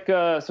who's like?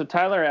 So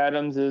Tyler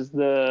Adams is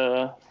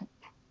the.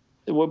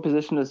 What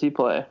position does he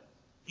play?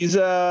 He's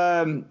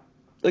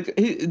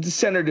he's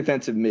center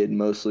defensive mid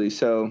mostly,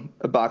 so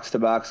a box to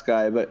box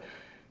guy, but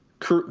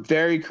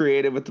very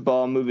creative with the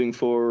ball moving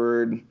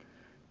forward.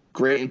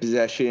 Great in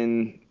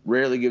possession.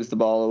 Rarely gives the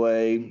ball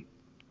away.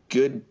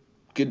 Good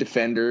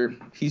defender.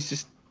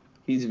 He's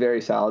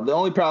very solid. The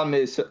only problem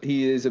is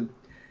he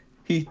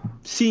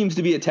seems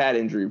to be a tad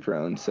injury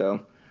prone.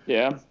 So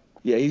yeah,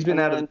 he's been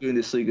out of the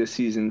Bundesliga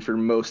season for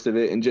most of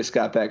it and just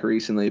got back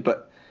recently.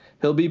 But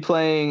he'll be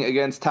playing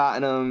against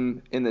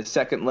Tottenham in the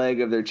second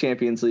leg of their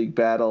Champions League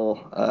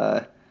battle.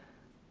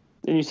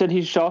 And you said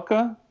he's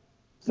Schalke?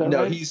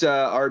 No, right? he's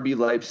RB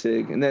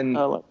Leipzig. And then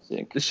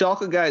Leipzig. The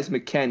Schalke guy is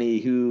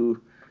McKennie, who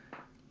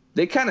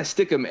they kind of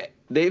stick him.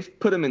 They've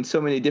put him in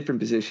so many different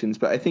positions,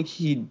 but I think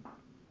he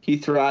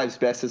thrives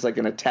best as like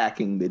an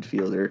attacking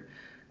midfielder.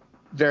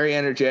 Very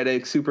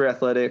energetic, super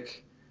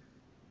athletic,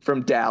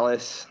 from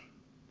Dallas.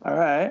 All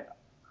right.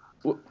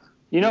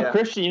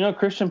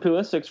 Christian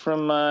Pulisic's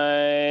from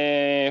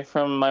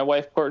my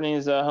wife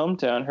Courtney's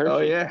hometown, Hershey. Oh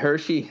yeah,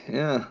 Hershey.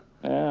 Yeah.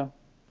 Yeah.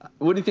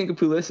 What do you think of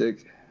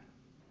Pulisic?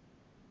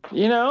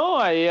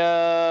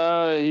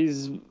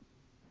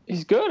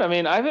 He's good. I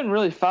mean, I haven't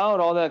really followed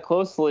all that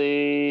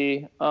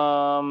closely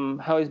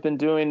how he's been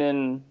doing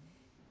in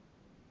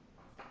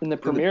the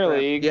Premier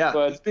League. Yeah,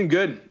 but he's been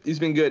good. He's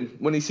been good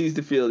when he sees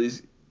the field.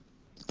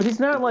 But he's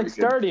not like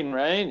starting,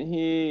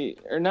 right?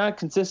 Or not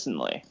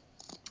consistently.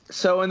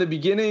 So in the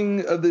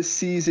beginning of the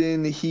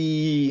season,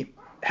 he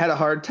had a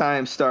hard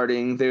time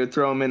starting. They would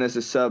throw him in as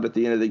a sub at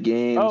the end of the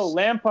games. Oh,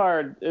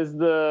 Lampard is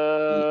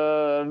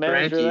the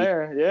manager Frankie.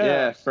 there.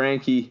 Yeah,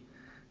 Frankie.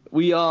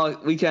 We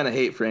kind of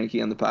hate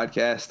Frankie on the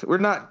podcast. We're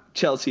not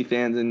Chelsea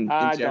fans in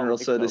general,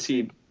 so to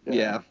see,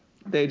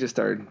 they just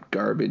are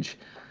garbage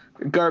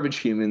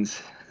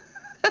humans.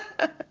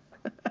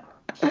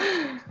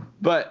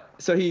 But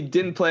so he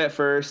didn't play at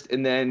first,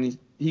 and then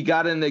he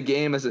got in the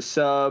game as a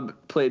sub,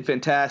 played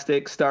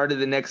fantastic, started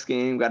the next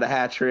game, got a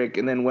hat trick,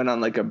 and then went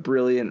on like a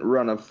brilliant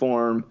run of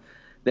form.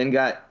 Then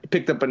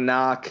picked up a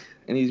knock,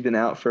 and he's been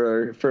out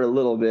for a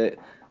little bit,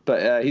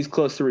 but he's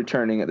close to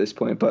returning at this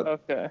point. But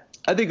okay.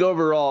 I think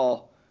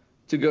overall,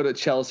 to go to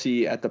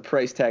Chelsea at the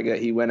price tag that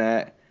he went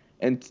at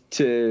and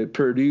to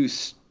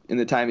produce in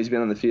the time he's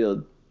been on the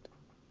field,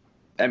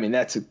 I mean,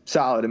 that's a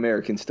solid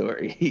American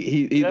story.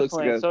 He looks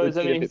like so is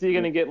he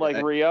going to get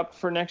like re-upped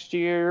for next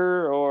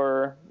year,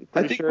 or?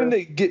 I think when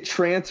they get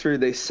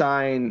transferred, they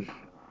sign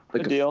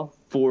like a deal,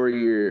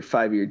 4-year,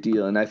 5-year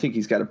deal, and I think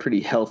he's got a pretty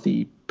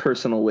healthy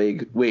personal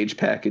wage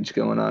package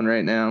going on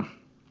right now.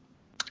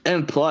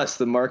 And plus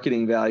the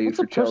marketing value What's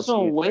for Chelsea.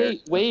 What's a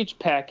personal wage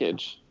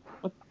package?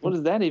 What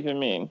does that even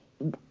mean?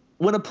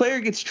 When a player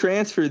gets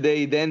transferred,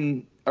 they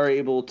then are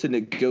able to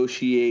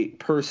negotiate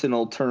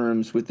personal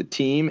terms with the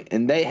team,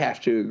 and they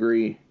have to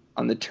agree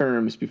on the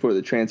terms before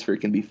the transfer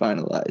can be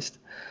finalized.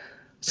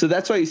 So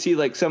that's why you see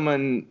like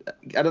someone,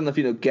 I don't know if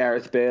you know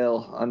Gareth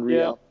Bale on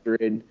Real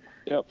Madrid.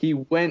 Yep. He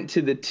went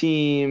to the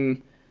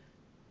team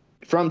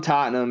from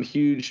Tottenham,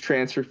 huge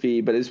transfer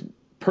fee, but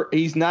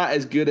he's not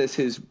as good as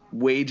his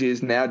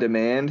wages now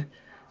demand.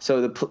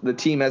 So the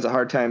team has a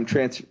hard time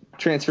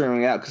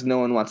transferring out because no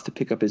one wants to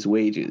pick up his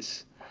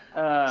wages.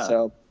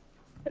 So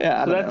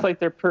that's like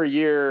their per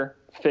year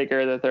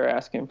figure that they're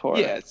asking for.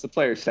 Yeah, it's the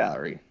player's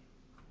salary.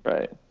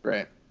 Right.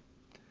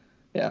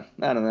 Yeah,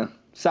 I don't know.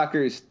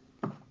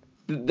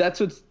 That's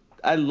what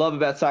I love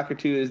about soccer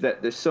too, is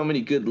that there's so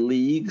many good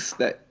leagues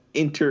that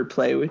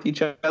interplay with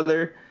each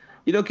other.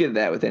 You don't get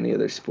that with any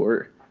other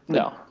sport.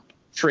 No.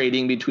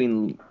 Trading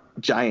between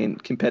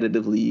giant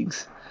competitive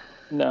leagues.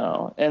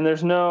 No, and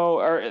there's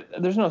no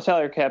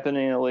salary cap in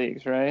any of the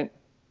leagues, right?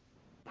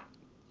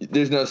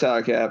 There's no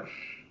salary cap.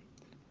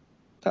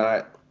 All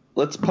right,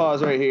 let's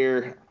pause right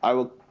here. I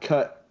will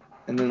cut,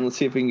 and then let's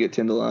see if we can get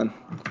Tyndall on.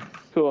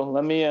 Cool.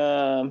 Let me.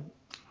 I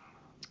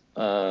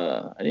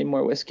need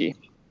more whiskey.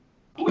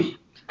 I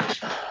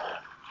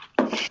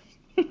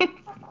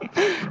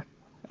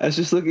was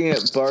just looking at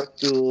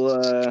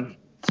Barstool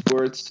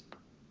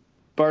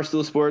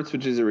Sports,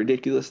 which is a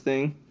ridiculous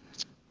thing,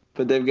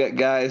 but they've got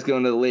guys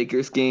going to the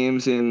Lakers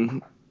games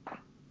in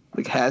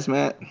like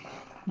hazmat.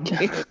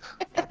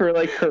 For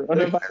like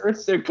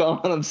coronavirus. They're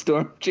calling them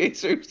storm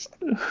chasers.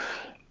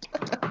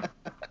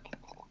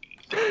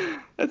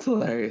 That's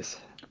hilarious.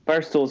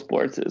 Barstool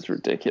Sports is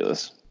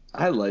ridiculous.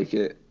 I like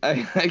it.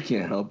 I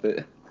can't help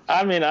it.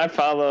 I mean, I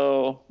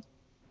follow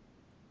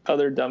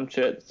other dumb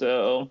shit,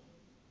 so.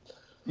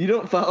 You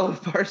don't follow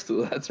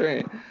Barstool, that's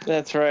right.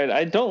 That's right.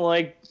 I don't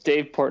like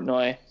Dave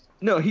Portnoy.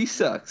 No, he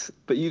sucks,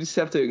 but you just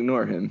have to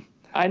ignore him.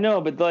 I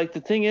know, but like the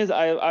thing is,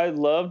 I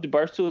loved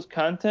Barstool's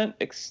content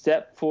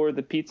except for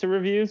the pizza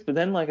reviews. But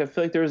then, like, I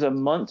feel like there was a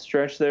month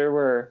stretch there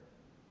where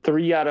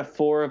 3 out of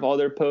 4 of all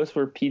their posts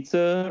were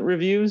pizza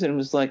reviews, and it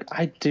was like,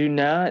 I do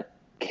not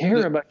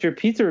care about your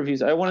pizza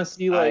reviews. I want to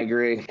see like I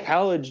agree.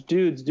 College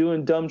dudes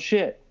doing dumb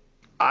shit.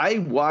 I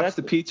watch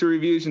the pizza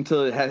reviews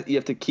until you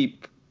have to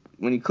keep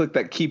when you click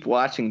that keep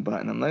watching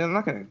button. I'm like, I'm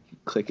not gonna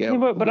click out.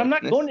 Yeah, but I'm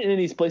not going to any of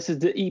these places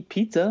to eat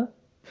pizza.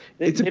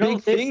 It's a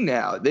big thing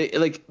now. They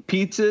like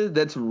pizza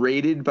that's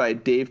rated by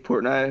Dave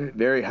Portnoy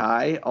very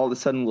high. All of a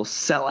sudden, will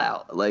sell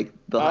out. Like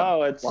they'll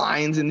have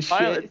lines and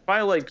shit. It's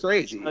probably like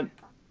crazy.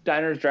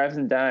 Diners, Drives,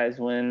 and Dives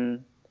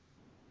when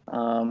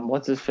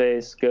what's his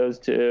face goes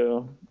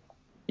to,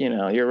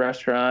 your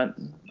restaurant.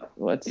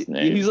 What's his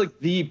name? He's like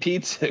the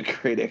pizza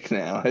critic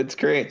now. It's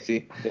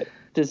crazy.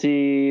 Does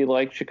he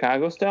like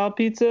Chicago style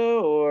pizza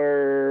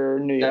or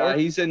New York?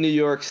 He's a New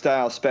York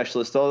style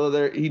specialist.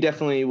 Although he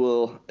definitely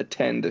will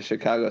attend a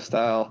Chicago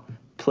style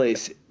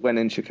place when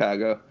in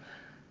Chicago.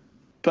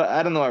 But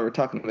I don't know why we're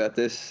talking about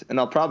this, and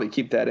I'll probably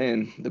keep that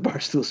in the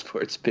Barstool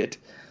Sports bit.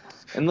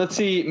 And let's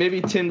see, maybe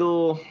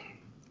Tyndall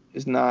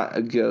is not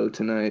a go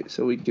tonight,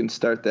 so we can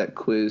start that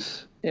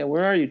quiz. Yeah,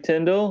 where are you,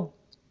 Tyndall?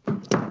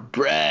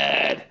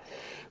 Brad,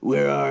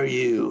 where are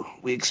you?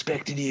 We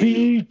expected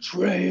you.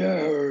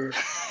 Betrayer.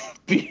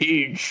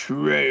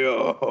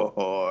 Betrayer.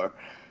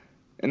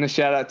 And a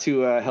shout out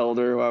to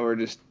Helder while we're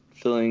just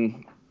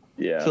filling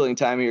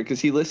time here because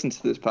he listens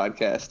to this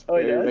podcast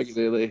very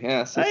regularly.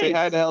 Yeah, so say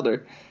hi to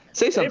Helder.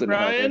 Say something,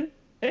 Brian. Helder.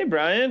 Hey,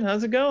 Brian.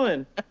 How's it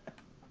going?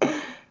 All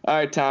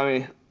right,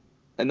 Tommy.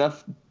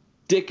 Enough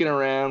dicking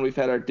around. We've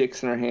had our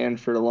dicks in our hand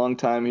for a long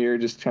time here,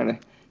 just trying to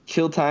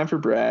kill time for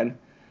Brad.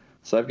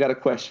 So I've got a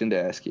question to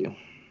ask you.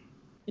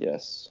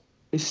 Yes.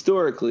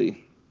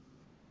 Historically,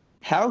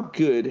 how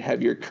good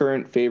have your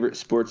current favorite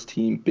sports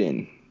team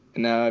been?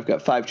 And now I've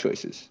got 5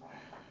 choices.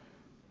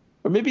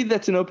 Or maybe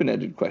that's an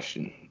open-ended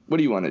question. What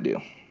do you want to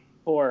do?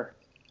 4.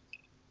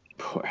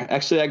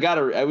 Actually,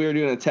 we were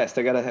doing a test.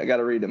 I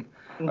gotta read them.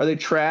 Are they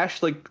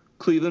trash like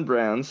Cleveland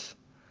Browns?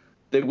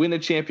 They win a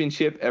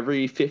championship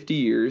every 50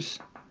 years.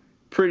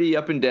 Pretty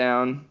up and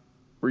down.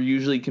 We're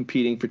usually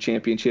competing for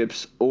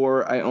championships.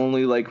 Or I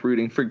only like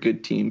rooting for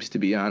good teams, to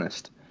be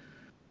honest.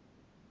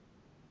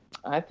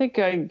 I think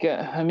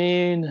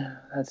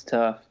that's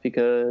tough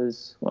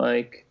because,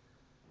 like,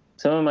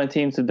 some of my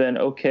teams have been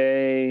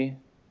okay.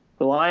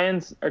 The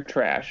Lions are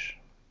trash.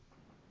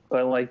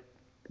 But, like,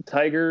 the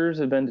Tigers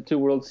have been to 2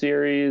 World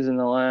Series in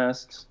the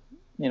last,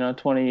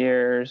 20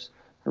 years.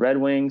 The Red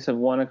Wings have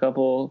won a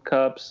couple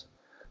cups.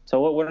 So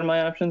what are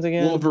my options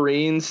again?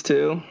 Wolverines,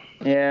 too.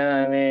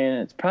 Yeah,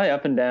 it's probably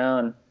up and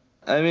down.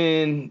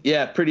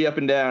 Pretty up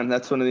and down.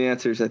 That's one of the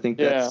answers. I think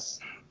that's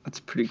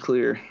pretty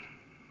clear.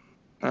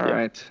 All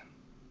right.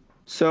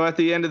 So at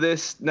the end of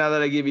this, now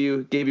that I gave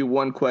you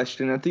 1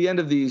 question, at the end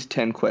of these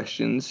 10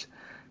 questions,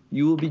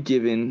 you will be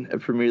given a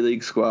Premier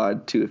League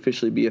squad to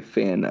officially be a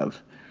fan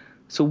of.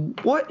 So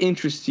what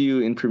interests you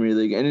in Premier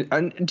League,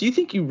 and do you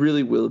think you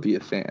really will be a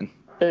fan?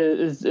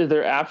 Is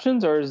there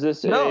options, or is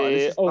this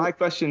this is my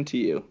question to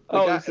you.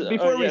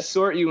 Before we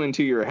sort you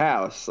into your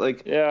house, all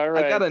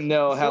right. I gotta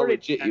know how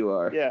legit you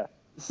are. Yeah.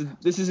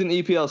 This is an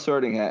EPL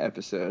sorting hat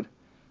episode.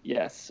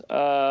 Yes.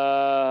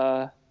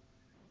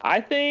 I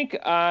think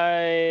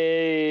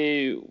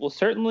I will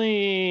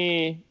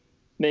certainly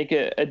make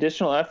an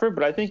additional effort,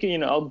 but I think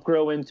I'll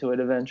grow into it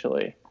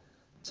eventually.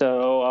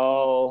 So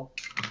I'll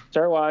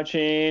start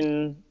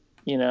watching,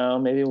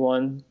 maybe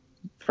one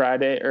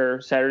Friday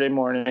or Saturday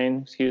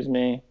morning,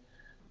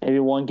 maybe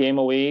 1 game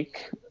a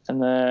week,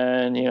 and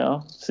then,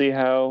 see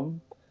how.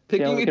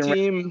 Picking a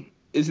team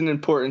is an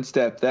important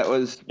step. That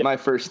was my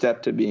first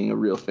step to being a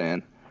real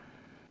fan.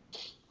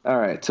 All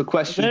right, so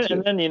question 2.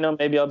 And then,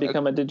 maybe I'll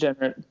become a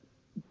degenerate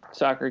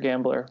soccer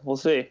gambler. We'll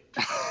see.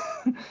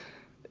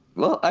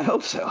 Well, I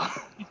hope so.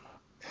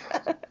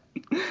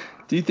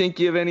 Do you think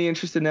you have any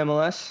interest in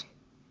MLS?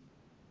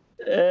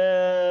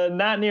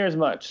 Not near as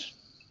much.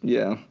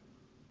 Yeah.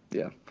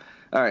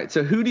 All right.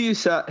 So how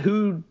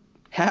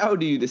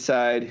do you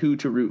decide who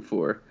to root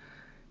for?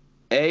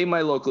 A,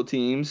 my local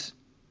teams.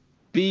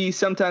 B,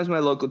 sometimes my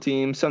local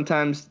team.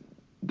 Sometimes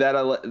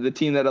the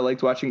team that I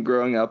liked watching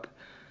growing up.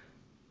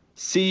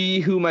 C,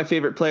 who my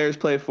favorite players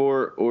play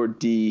for. Or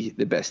D,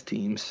 the best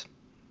teams.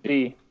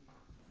 B.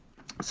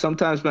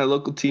 Sometimes my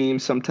local team.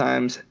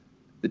 Sometimes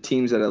the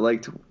teams that I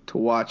liked to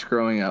watch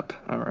growing up.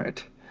 All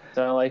right.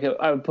 So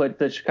I would put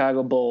the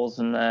Chicago Bulls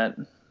in that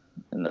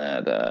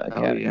category.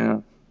 Oh, yeah.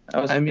 I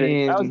was a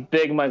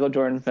big Michael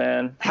Jordan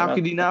fan. How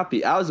could you not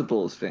be? I was a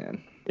Bulls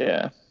fan.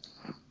 Yeah.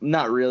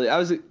 Not really. I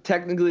was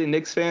technically a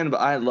Knicks fan,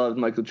 but I loved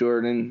Michael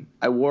Jordan.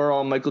 I wore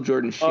all Michael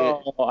Jordan shit.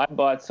 Oh, I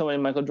bought so many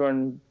Michael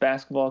Jordan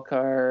basketball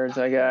cards.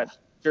 I got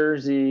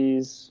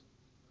jerseys,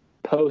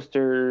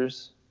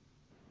 posters.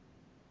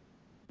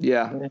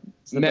 Yeah.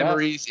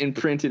 Memories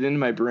imprinted in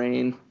my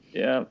brain.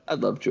 Yeah. I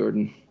love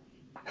Jordan.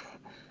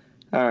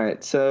 All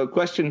right. So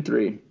question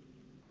 3.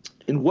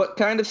 In what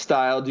kind of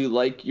style do you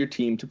like your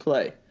team to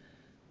play?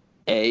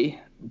 A,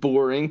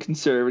 boring,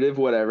 conservative,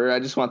 whatever. I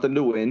just want them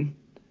to win.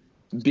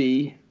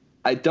 B,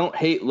 I don't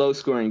hate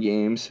low-scoring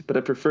games, but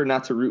I prefer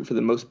not to root for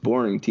the most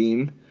boring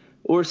team.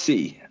 Or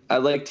C, I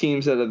like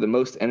teams that are the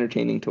most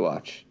entertaining to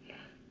watch.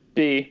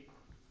 B.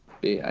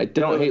 I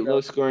don't hate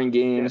low-scoring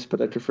games,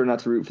 but I prefer not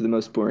to root for the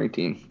most boring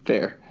team.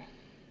 Fair.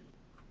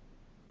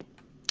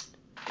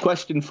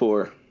 Question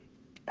 4.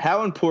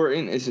 How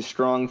important is a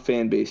strong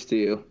fan base to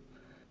you?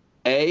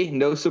 A,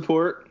 no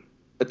support,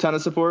 a ton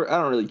of support,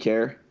 I don't really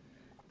care.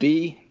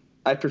 B,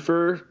 I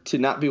prefer to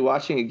not be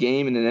watching a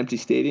game in an empty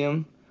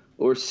stadium.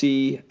 Or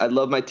C, I'd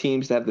love my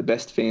teams to have the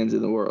best fans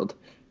in the world.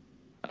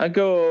 I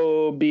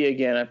go B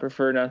again. I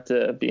prefer not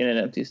to be in an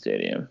empty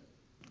stadium.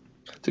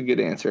 That's a good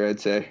answer, I'd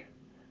say.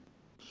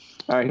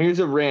 All right, here's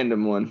a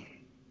random one.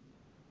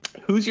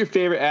 Who's your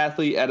favorite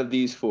athlete out of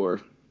these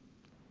four?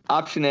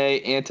 Option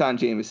A, Anton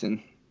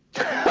Jameson.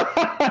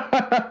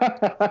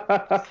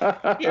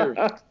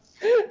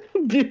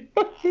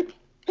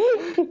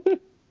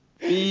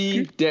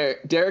 B,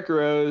 Derrick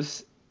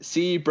Rose.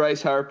 C,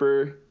 Bryce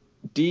Harper.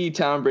 D,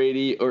 Tom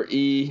Brady. Or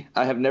E,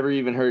 I have never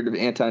even heard of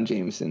Anton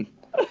Jameson.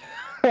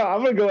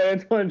 I'm going to go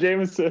Antoine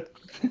Jameson.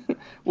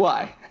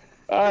 Why?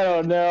 I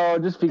don't know.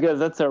 Just because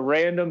that's a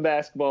random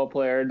basketball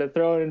player to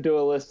throw it into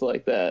a list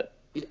like that.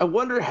 I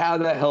wonder how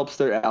that helps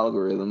their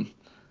algorithm.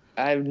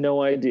 I have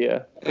no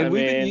idea. And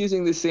we've been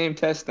using the same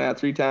test now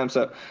 3 times,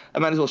 so I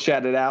might as well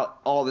shout it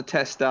out.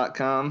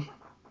 Allthetest.com.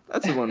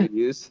 That's the one we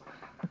use.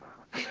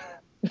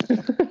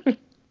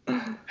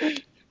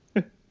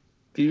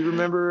 Do you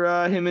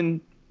remember him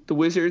in the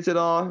Wizards at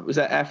all? Was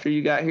that after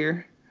you got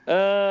here?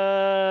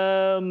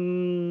 I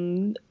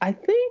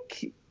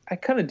think I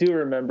kind of do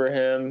remember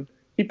him.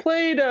 He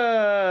played,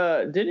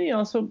 didn't he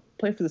also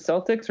play for the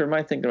Celtics, or am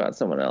I thinking about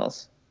someone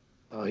else?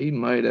 Oh, he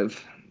might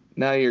have.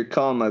 Now you're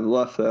calling my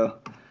bluff, though.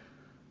 I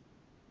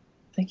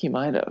think he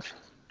might have.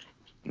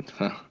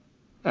 All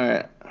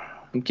right.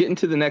 I'm getting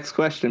to the next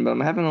question, but I'm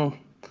having a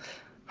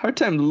hard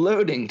time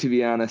loading, to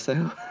be honest. I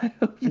hope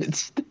it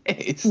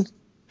stays.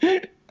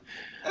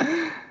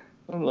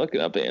 I'm looking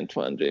up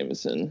Antoine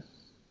Jameson.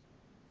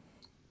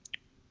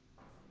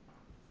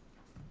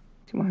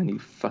 Come on, you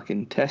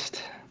fucking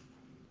test.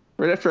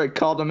 Right after I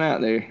called them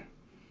out, they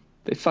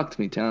fucked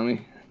me,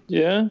 Tommy.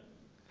 Yeah?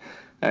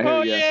 Right,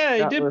 oh, yeah,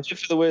 he did play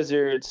for the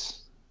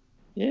Wizards.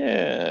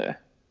 Yeah.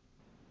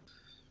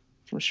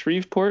 From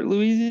Shreveport,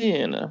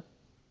 Louisiana.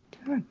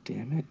 God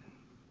damn it.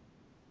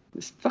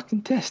 This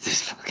fucking test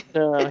is fucking...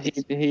 No,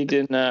 he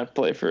did not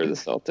play for the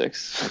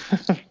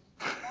Celtics.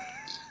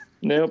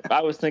 Nope,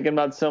 I was thinking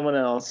about someone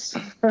else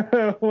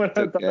when I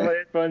thought about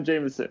Antoine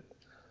Jameson.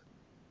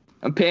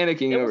 I'm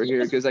panicking over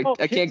here because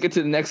I can't get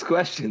to the next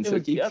question. It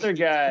was the other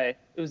guy.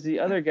 It was the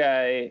other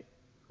guy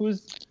who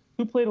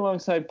played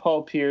alongside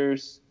Paul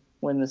Pierce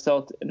when the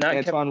Celtics.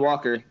 Antoine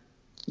Walker.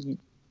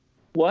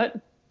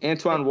 What?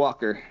 Antoine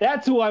Walker.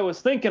 That's who I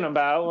was thinking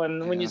about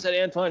when you said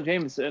Antoine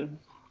Jameson.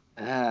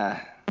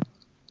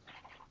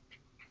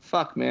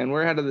 Fuck, man.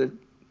 We're out of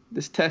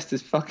this test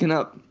is fucking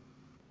up.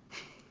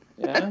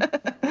 Yeah.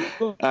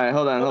 All right,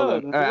 hold on.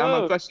 All right,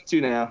 I'm on question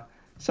 2 now.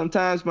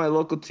 Sometimes my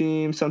local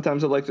team.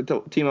 Sometimes I like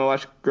the team I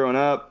watched growing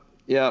up.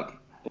 Yep.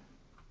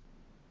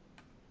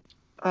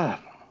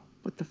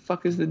 What the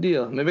fuck is the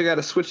deal? Maybe I got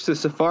to switch to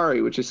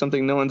Safari, which is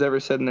something no one's ever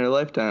said in their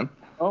lifetime.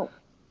 Oh.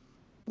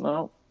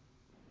 No.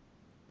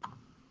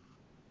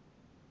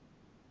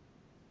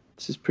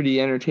 This is pretty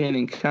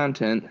entertaining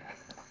content.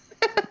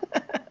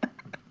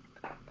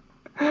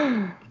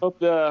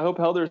 Hope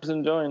Helder's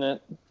enjoying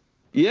it.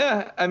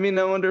 Yeah, I mean,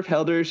 I wonder if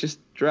Helder's just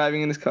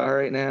driving in his car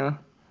right now,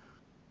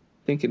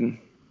 thinking.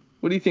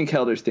 What do you think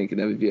Helder's thinking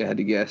of, if you had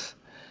to guess?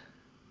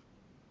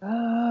 What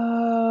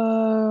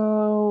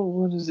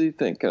is he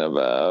thinking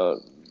about?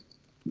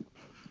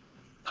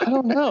 I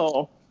don't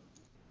know.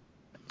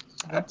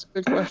 That's a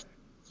good question.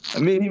 I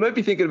mean, he might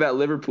be thinking about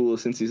Liverpool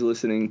since he's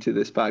listening to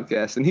this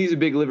podcast, and he's a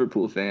big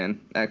Liverpool fan,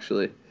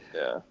 actually.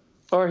 Yeah.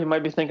 Or he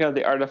might be thinking of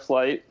The Art of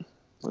Flight.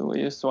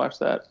 We used to watch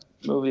that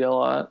movie a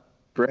lot.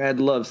 Brad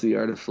loves The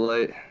Art of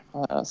Flight.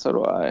 So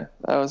do I.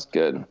 That was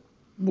good.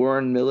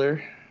 Warren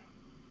Miller.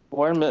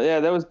 Yeah,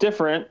 that was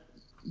different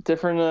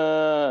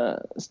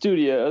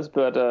studios,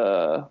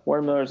 but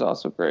Warren Miller's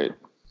also great.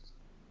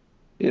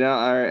 You know,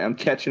 all right, I'm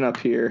catching up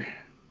here.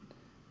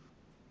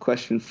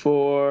 Question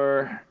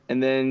 4,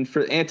 and then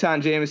for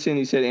Anton Jameson,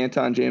 you said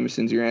Anton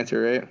Jameson's your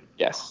answer, right?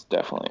 Yes,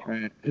 definitely.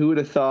 All right. Who would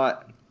have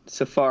thought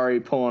Safari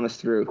pulling us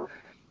through?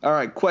 All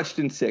right,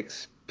 question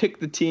 6. Pick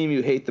the team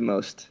you hate the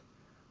most.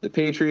 The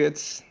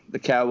Patriots, the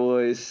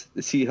Cowboys,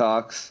 the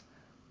Seahawks,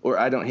 or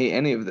I don't hate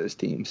any of those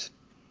teams.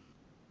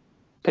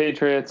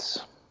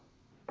 Patriots.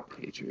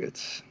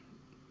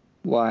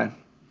 Why?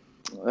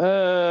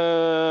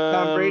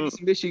 Tom Brady's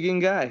a Michigan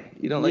guy.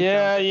 You don't like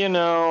Yeah, Tom? you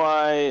know,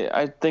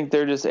 I think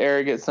they're just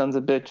arrogant sons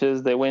of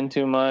bitches. They win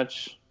too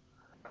much.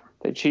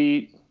 They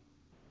cheat.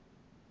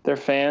 Their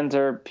fans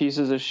are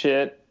pieces of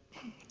shit.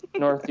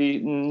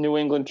 New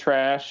England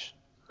trash.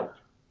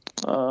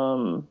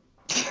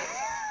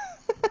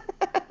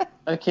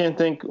 I can't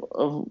think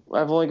of.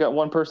 I've only got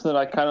one person that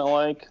I kind of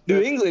like.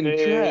 New England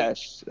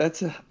trash.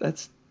 That's.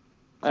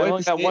 I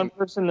only got one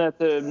person that's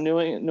a New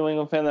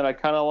England fan that I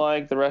kind of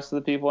like. The rest of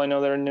the people I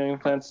know that are New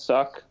England fans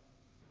suck.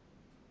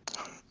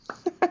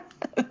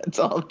 It's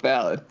all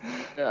valid.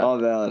 Yeah. All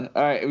valid.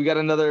 All right, we got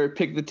another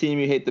pick the team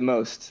you hate the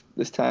most.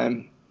 This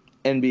time,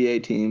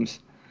 NBA teams.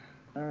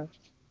 All right.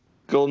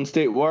 Golden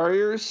State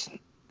Warriors,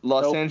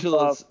 Los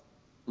Angeles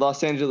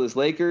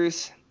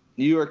Lakers,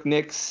 New York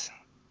Knicks.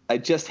 I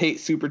just hate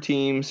super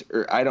teams,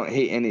 or I don't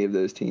hate any of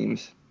those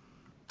teams.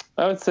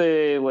 I would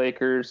say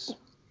Lakers.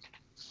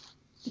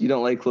 You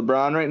don't like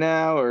LeBron right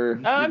now, or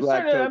I'm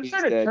starting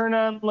to turn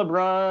on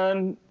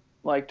LeBron,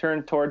 like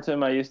turn towards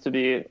him. I used to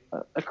be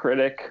a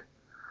critic.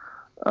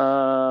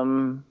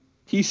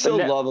 He's so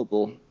but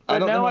lovable. But I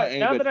don't know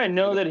now that I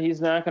know that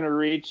he's not going to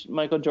reach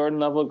Michael Jordan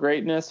level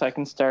greatness, I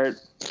can start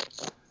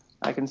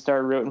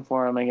rooting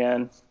for him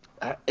again.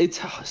 It's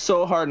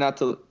so hard not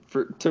to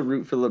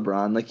root for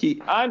LeBron. Like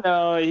I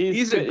know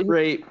he's a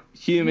great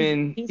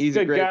human. He's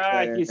a great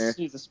guy. player.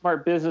 He's a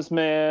smart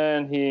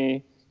businessman.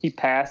 He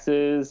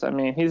passes. I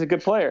mean, he's a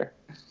good player.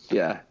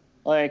 Yeah.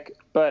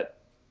 But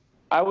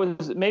I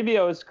was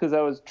because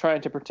I was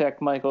trying to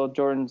protect Michael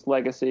Jordan's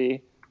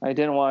legacy. I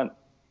didn't want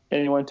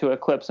anyone to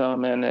eclipse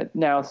him, and it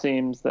now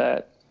seems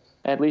that,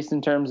 at least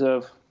in terms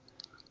of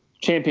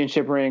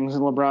championship rings,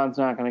 LeBron's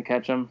not going to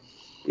catch him.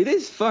 It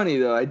is funny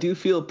though. I do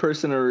feel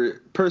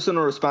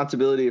personal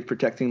responsibility of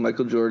protecting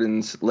Michael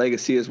Jordan's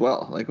legacy as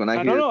well. Like when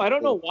I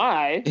don't know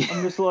why.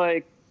 I'm just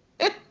like,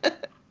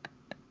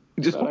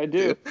 just I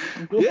do.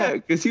 Yeah,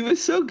 because he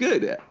was so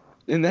good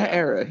in that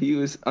era. He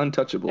was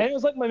untouchable. And it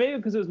was like maybe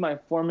because it was my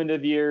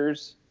formative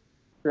years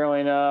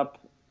growing up.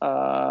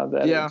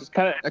 That it just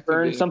kind of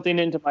burned something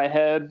into my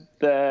head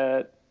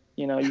that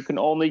you can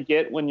only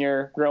get when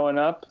you're growing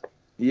up.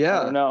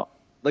 Yeah. I don't know.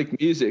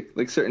 Like music,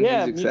 like certain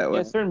music's that way.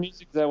 Yeah, certain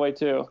music's that way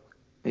too.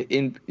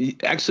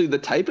 Actually, the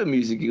type of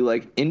music you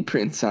like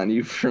imprints on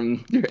you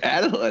from your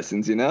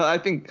adolescence. I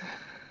think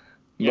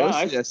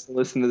most of us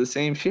listen to the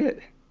same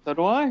shit. So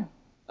do I.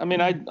 I mean,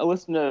 I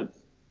listen to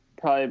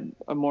probably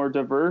a more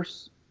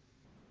diverse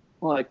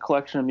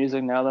collection of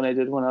music now than I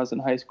did when I was in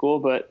high school,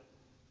 but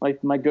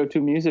like my go-to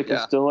music is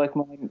still like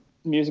my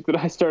music that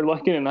I started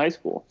liking in high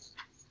school.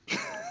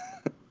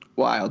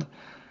 Wild.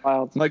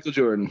 Michael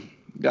Jordan.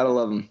 Gotta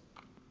love him.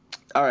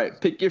 All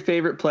right, pick your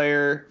favorite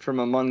player from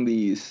among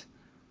these.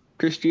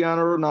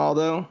 Cristiano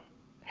Ronaldo,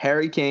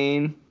 Harry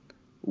Kane,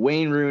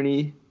 Wayne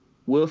Rooney,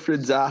 Wilfred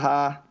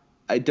Zaha.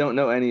 I don't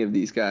know any of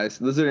these guys.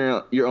 Those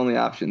are your only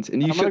options.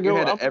 And you shook your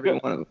head at every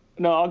one of them.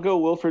 No, I'll go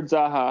Wilfred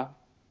Zaha,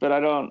 but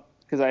I don't,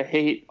 because I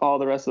hate all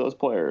the rest of those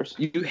players.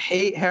 You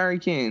hate Harry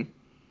Kane?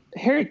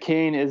 Harry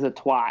Kane is a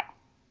twat,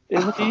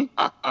 isn't he?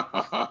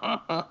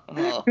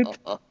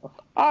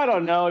 I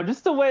don't know,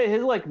 just the way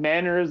his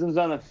mannerisms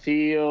on the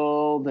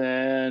field,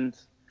 and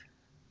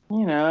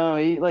he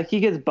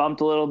gets bumped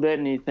a little bit,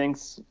 and he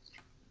thinks,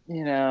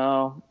 he's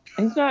not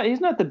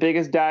the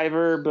biggest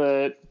diver,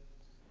 but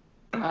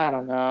I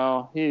don't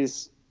know,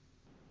 he's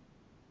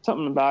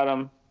something about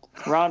him.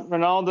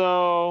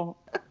 Ronaldo,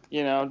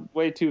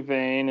 way too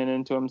vain and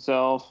into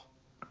himself.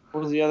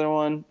 What was the other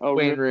one? Oh,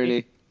 Wayne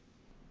Rooney.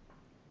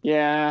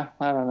 Yeah,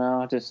 I don't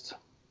know, just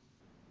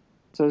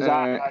so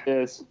Zaha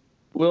is.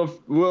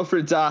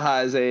 Wilfred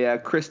Zaha is a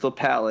Crystal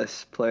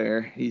Palace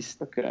player. He's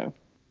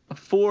a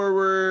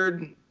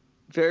forward,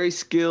 very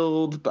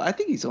skilled, but I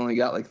think he's only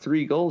got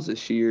 3 goals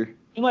this year.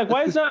 And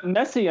why is not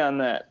Messi on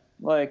that?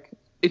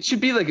 It should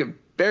be a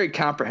very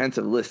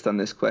comprehensive list on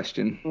this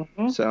question.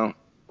 Mm-hmm. So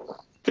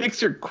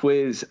fix your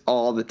quiz,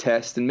 all the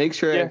tests, and make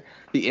sure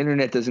the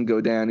internet doesn't go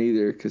down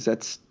either, because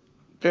that's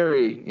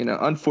very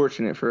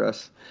unfortunate for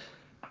us.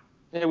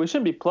 Yeah, we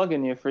shouldn't be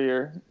plugging you for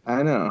your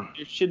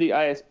shitty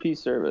ISP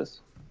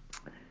service.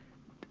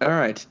 All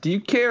right. Do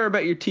you care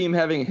about your team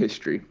having a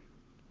history?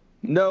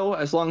 No,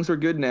 as long as we're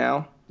good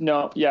now.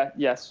 No,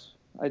 yes,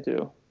 I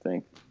do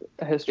think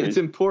a history. It's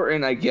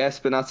important, I guess,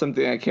 but not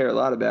something I care a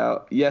lot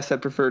about. Yes, I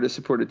prefer to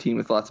support a team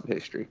with lots of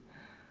history.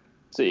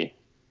 See.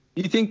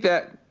 You think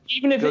that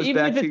even if it's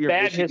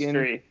bad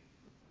history?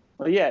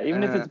 Well, yeah,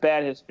 even if it's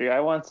bad history, I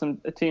want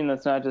a team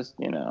that's not just,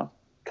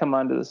 come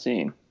onto the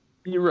scene.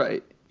 You're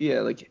right.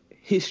 Yeah,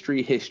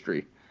 history.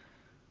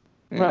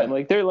 Yeah.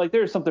 Right,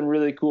 there's something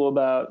really cool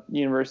about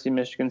University of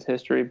Michigan's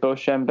history, Bo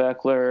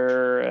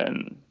Schembechler,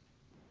 and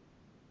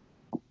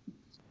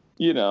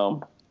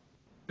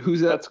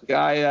who's that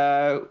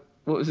guy?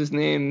 What was his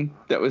name?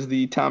 That was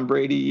the Tom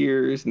Brady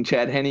years and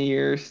Chad Henne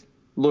years.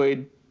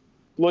 Lloyd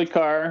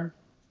Carr.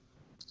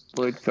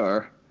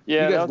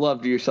 Yeah, you guys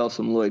loved yourself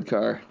some Lloyd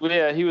Carr. Well,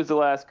 yeah, he was the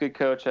last good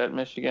coach at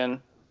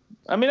Michigan.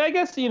 I mean, I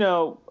guess I'm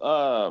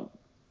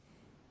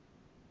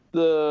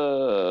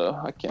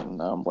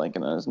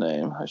blanking on his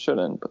name. I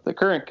shouldn't, but the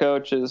current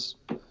coach is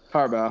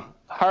Harbaugh.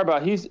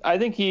 I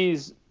think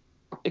he's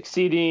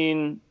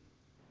exceeding.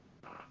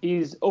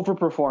 He's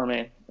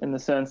overperforming in the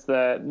sense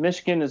that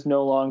Michigan is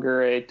no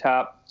longer a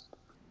top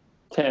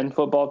 10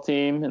 football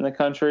team in the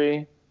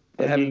country.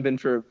 They haven't been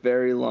for a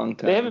very long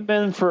time. They haven't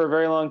been for a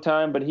very long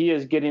time, but he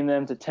is getting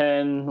them to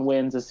 10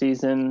 wins a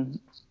season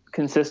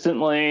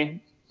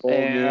consistently. Bowl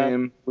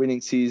game,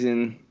 winning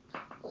season.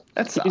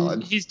 That's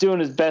solid. He's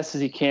doing as best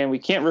as he can. We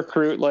can't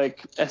recruit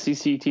like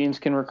SEC teams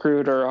can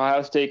recruit or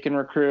Ohio State can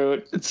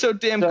recruit. It's so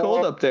damn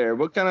cold up there.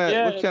 What kind of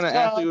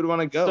athlete would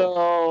want to go?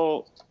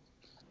 So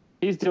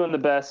he's doing the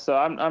best. So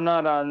I'm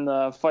not on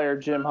the fire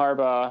Jim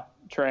Harbaugh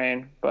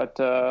train, but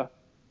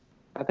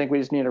I think we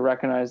just need to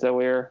recognize that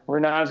we're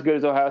not as good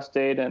as Ohio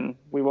State, and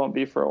we won't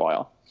be for a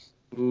while.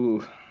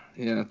 Ooh,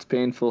 yeah, it's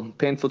painful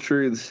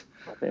truths.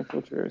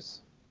 Painful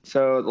truths.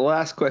 So the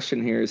last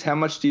question here is, how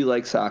much do you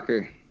like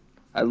soccer?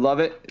 I love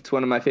it. It's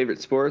one of my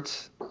favorite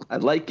sports. I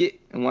like it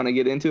and want to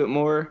get into it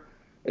more.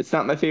 It's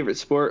not my favorite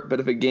sport, but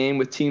if a game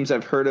with teams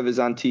I've heard of is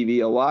on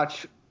TV, I'll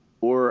watch,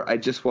 or I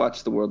just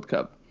watch the World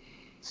Cup.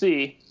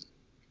 See,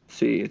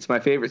 It's my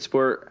favorite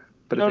sport,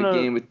 but if a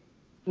game with...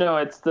 No,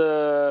 it's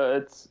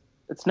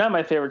not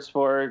my favorite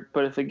sport,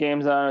 but if the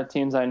game's on with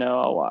teams I know,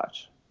 I'll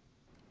watch.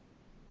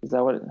 Is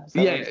that what it is?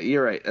 Yeah,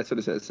 you're right. That's what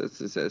it says. That's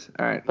what it says.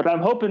 All right. But I'm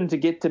hoping to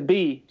get to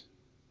B.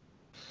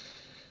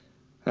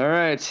 All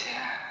right.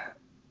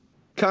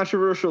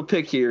 Controversial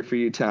pick here for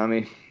you,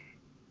 Tommy.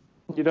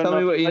 Tell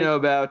me what you know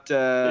about... you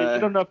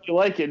don't know if you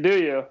like it, do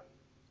you?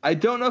 I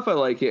don't know if I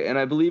like it, and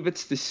I believe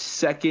it's the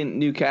second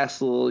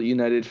Newcastle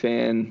United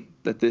fan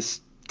that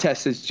this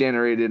test has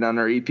generated on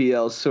our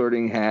EPL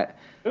sorting hat.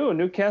 Ooh,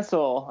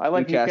 Newcastle. I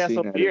like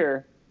Newcastle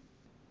beer.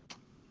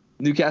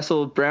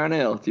 Newcastle Brown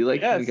Ale. Do you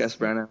like Newcastle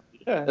Brown Ale?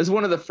 Yeah. It was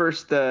one of the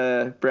first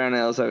brown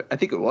ales. I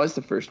think it was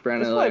the first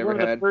brown ale I ever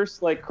had.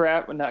 It's like one of the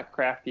first, not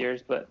craft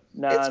beers, but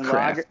non-lager. It's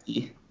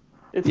crafty.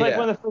 It's like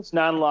one of the first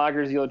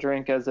non-lagers you'll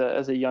drink as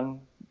a young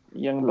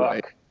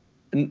buck.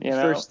 Right.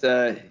 First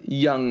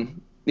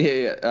young...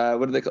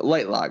 what do they call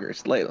light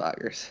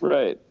lagers?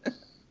 Right.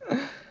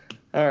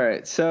 All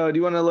right. So, do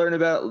you want to learn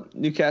about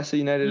Newcastle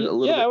United a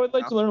little bit? Yeah, I would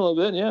like to learn a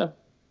little bit. Yeah.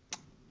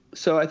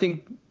 So, I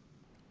think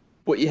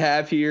what you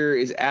have here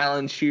is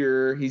Alan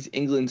Shearer. He's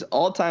England's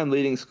all-time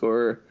leading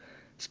scorer.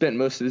 Spent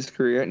most of his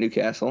career at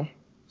Newcastle,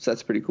 so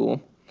that's pretty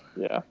cool.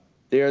 Yeah.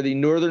 They are the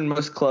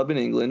northernmost club in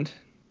England,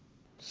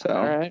 so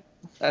all right.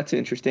 That's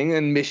interesting.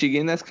 And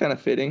Michigan, that's kind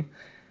of fitting.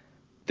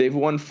 They've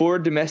won 4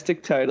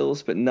 domestic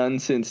titles, but none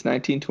since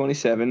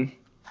 1927.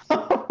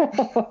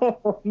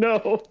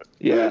 No.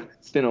 Yeah,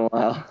 it's been a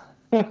while.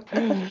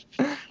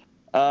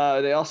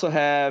 They also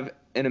have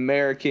an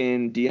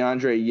American,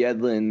 DeAndre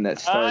Yedlin, that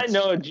starts... I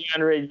know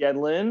DeAndre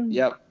Yedlin.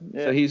 Yep.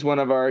 Yeah. So he's one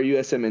of our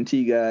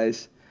USMNT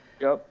guys.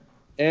 Yep.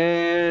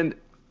 And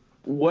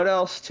what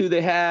else do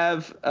they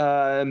have?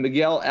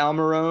 Miguel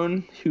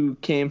Almiron, who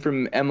came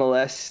from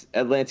MLS,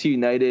 Atlanta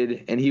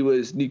United, and he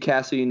was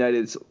Newcastle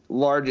United's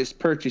largest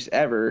purchase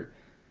ever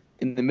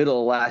in the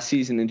middle of last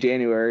season in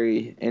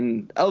January.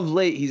 And of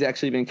late, he's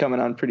actually been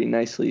coming on pretty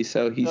nicely.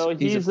 So he's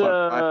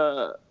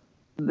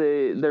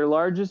their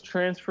largest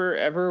transfer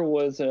ever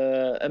was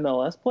a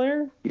MLS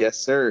player? Yes,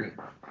 sir.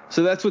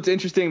 So that's what's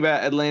interesting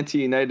about Atlanta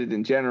United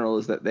in general,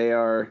 is that they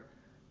are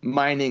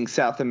mining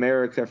South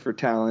America for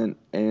talent,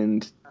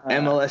 and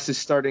MLS is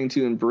starting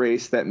to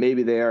embrace that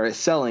maybe they are a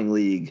selling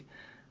league.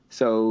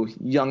 So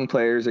young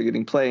players are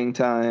getting playing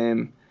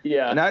time.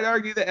 Yeah. And I'd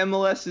argue that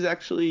MLS is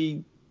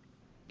actually,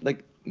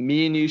 like,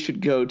 me and you should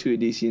go to a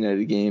DC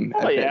United game.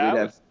 Oh,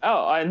 yeah.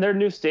 And their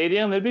new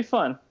stadium, it'd be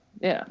fun.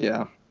 Yeah.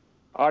 Yeah.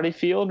 Audi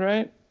Field,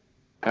 right?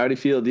 Audi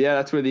Field, yeah.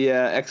 That's where the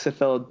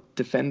XFL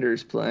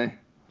Defenders play.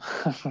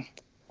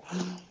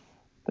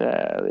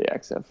 The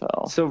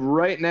XFL. So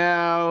right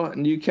now,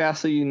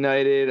 Newcastle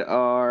United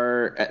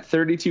are at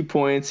 32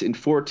 points in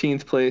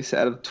 14th place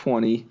out of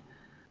 20.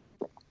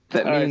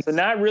 That means so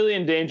not really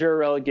in danger of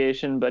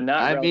relegation, but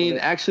not. I mean,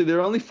 actually,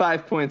 they're only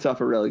 5 points off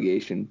of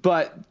relegation,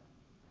 but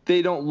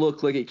they don't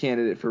look like a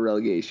candidate for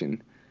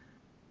relegation.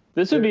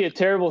 This would be a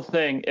terrible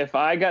thing if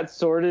I got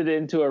sorted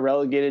into a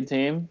relegated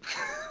team.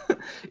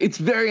 It's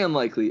very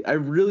unlikely. I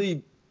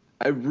really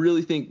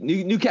think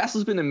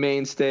Newcastle's been a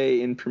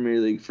mainstay in Premier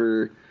League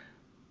for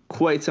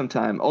quite some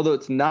time, although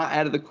it's not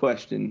out of the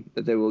question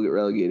that they will get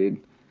relegated.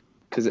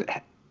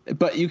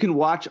 But you can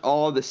watch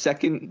all the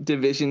second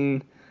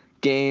division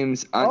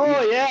games on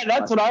ESPN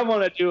that's what I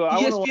want to do.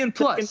 ESPN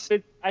Plus.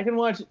 I can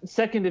watch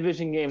second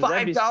division games.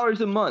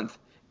 $5 a month.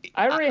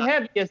 I already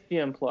have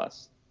ESPN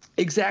Plus.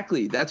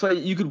 Exactly. That's why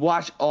you could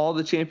watch all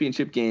the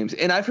championship games.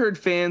 And I've heard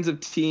fans of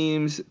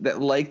teams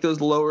that like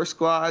those lower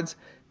squads,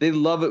 they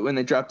love it when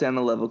they drop down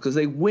a level because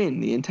they win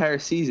the entire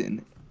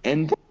season.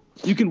 And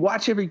you can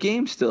watch every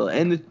game still.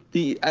 And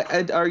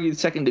I'd argue the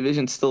second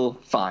division's still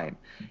fine.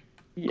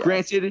 Yes.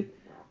 Granted,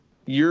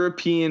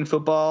 European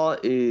football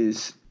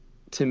is,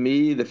 to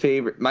me,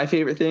 my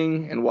favorite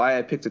thing, and why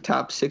I picked a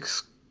top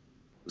 6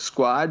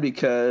 squad,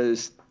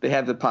 because they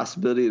have the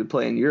possibility to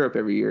play in Europe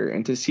every year,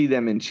 and to see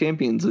them in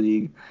Champions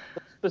League.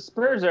 The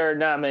Spurs are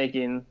not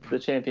making the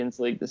Champions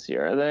League this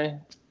year, are they?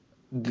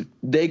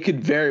 They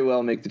could very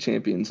well make the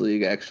Champions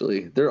League,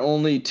 actually. They're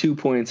only 2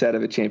 points out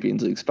of a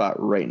Champions League spot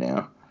right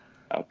now.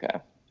 Okay.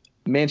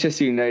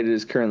 Manchester United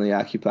is currently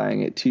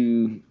occupying it,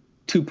 2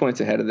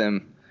 points ahead of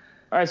them.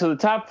 All right, so the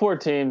top 4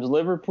 teams,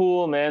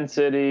 Liverpool, Man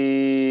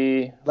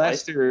City,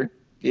 Leicester.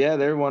 Yeah,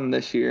 they're 1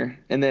 this year.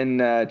 And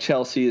then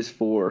Chelsea is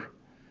 4.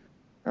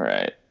 All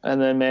right. And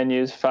then Man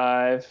U's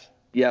 5.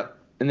 Yep.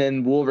 And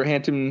then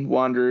Wolverhampton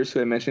Wanderers, who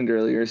I mentioned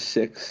earlier, is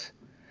 6.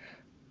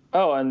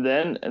 Oh, and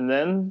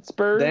then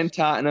Spurs? Then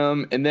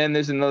Tottenham. And then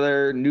there's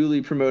another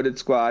newly promoted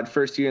squad,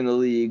 first year in the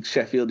league,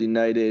 Sheffield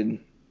United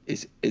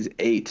is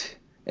 8.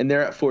 And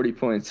they're at 40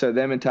 points. So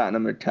them and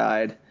Tottenham are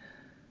tied.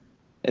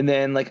 And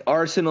then, like,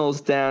 Arsenal's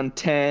down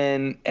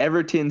 10,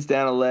 Everton's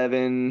down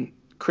 11,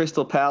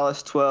 Crystal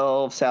Palace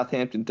 12,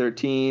 Southampton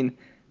 13,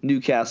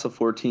 Newcastle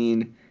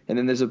 14, and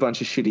then there's a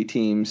bunch of shitty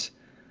teams.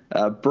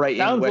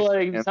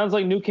 Brighton. Sounds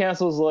like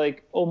Newcastle's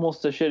like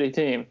almost a shitty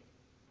team.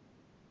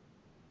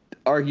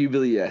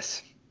 Arguably,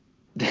 yes.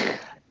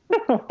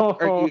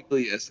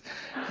 Arguably, yes.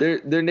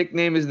 Their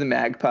nickname is the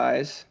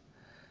Magpies.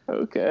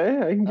 Okay,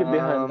 I can get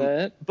behind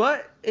that.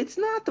 But it's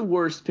not the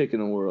worst pick in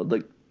the world.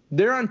 Like,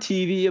 they're on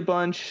TV a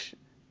bunch.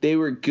 They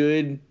were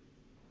good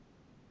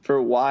for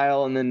a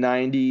while in the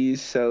 90s,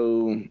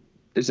 so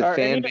there's a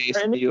fan base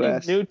in the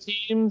U.S. New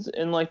teams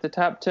in like the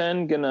top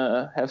 10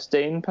 gonna have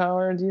staying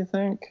power, do you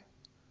think?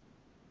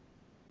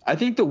 I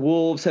think the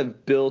Wolves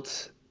have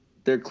built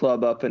their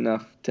club up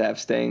enough to have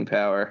staying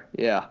power.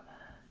 Yeah.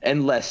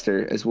 And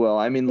Leicester as well.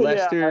 I mean,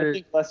 Leicester. Yeah, I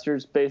think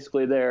Leicester's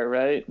basically there,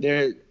 right?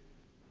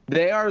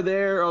 They are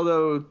there,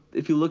 although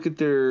if you look at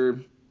their,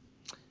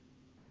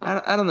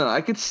 I don't know.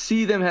 I could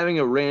see them having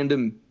a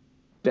random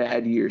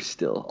bad year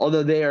still.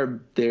 Although they're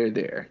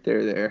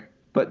there.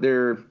 But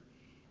their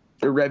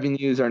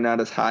revenues are not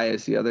as high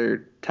as the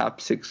other top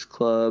 6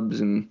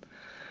 clubs, and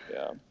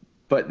yeah.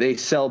 But they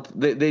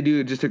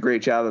do just a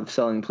great job of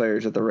selling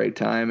players at the right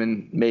time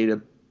and made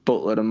a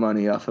boatload of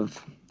money off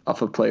of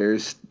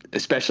players,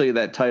 especially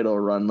that title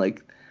run.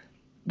 Like,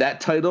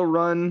 that title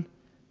run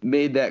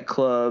made that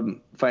club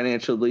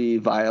financially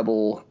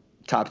viable,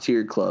 top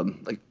tier club.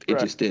 Like, it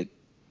just did.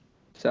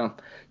 So,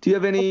 do you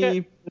have any?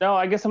 Okay. No,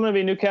 I guess I'm gonna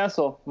be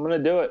Newcastle. I'm gonna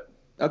do it.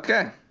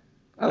 Okay,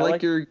 I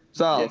like your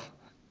resolve.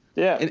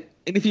 Yeah. And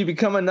if you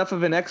become enough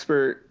of an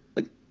expert,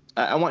 like,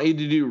 I want you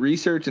to do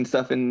research and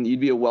stuff, and you'd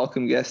be a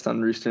welcome guest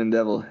on Rooster and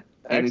Devil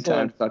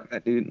anytime to talk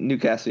about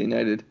Newcastle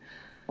United.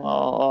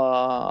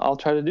 Well, I'll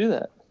try to do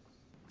that.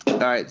 All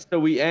right, so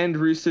we end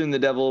Rooster and the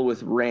Devil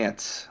with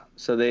rants.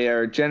 So they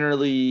are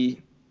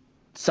generally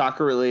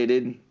soccer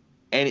related,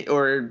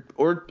 or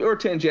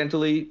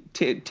tangentially,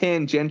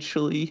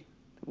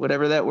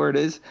 whatever that word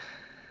is.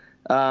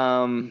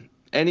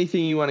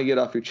 Anything you want to get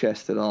off your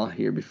chest at all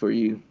here before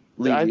you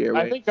leave the airwaves?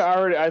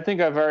 I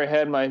think I've already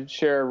had my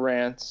share of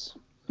rants.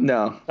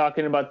 No.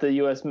 Talking about the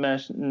U.S.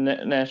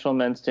 national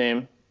men's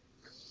team.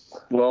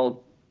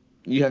 Well,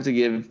 you have to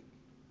give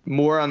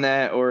more on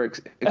that or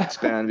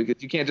expound,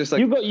 because you can't just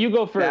like you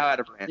go first. Out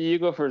of rant. You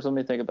go first. Let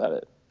me think about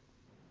it.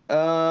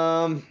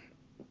 All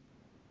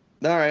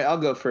right, I'll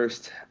go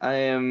first.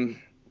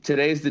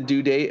 Today's the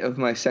due date of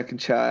my second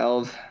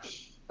child.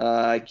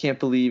 I can't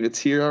believe it's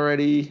here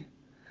already.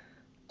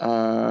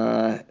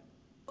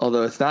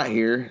 Although it's not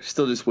here,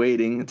 still just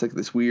waiting. It's like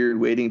this weird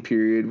waiting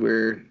period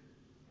where,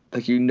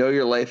 like,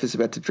 your life is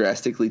about to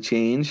drastically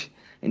change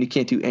and you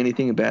can't do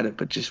anything about it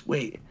but just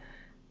wait.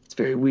 It's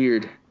very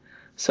weird.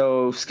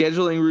 So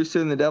scheduling Rooster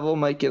and the Devil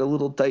might get a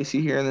little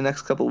dicey here in the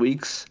next couple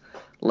weeks.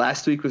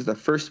 Last week was the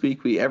first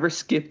week we ever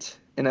skipped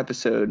an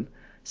episode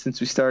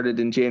since we started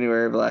in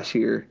January of last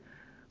year.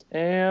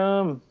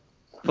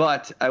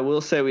 But I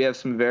will say we have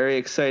some very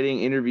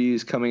exciting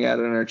interviews coming out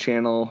on our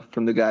channel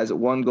from the guys at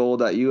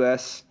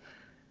onegoal.us.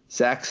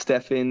 Zach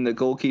Steffen, the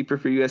goalkeeper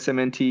for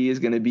USMNT, is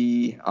going to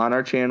be on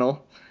our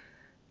channel.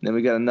 And then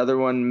we got another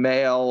one,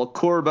 Mael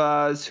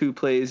Corbaz, who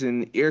plays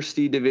in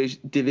Eerste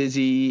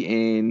Divisie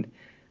in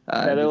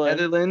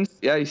Netherlands.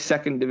 Yeah, he's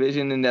second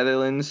division in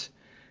Netherlands.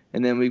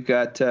 And then we've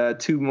got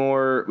 2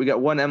 more. We got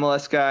one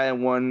MLS guy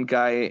and one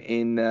guy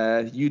in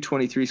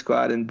U23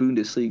 squad in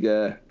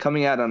Bundesliga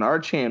coming out on our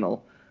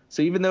channel.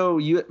 So even though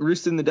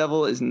Rooster and the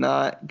Devil is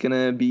not going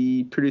to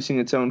be producing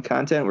its own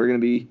content, we're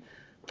going to be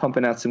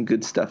pumping out some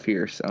good stuff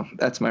here. So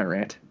that's my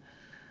rant.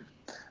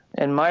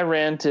 And my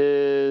rant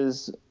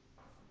is,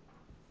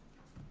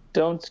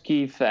 don't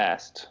ski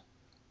fast.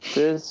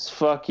 This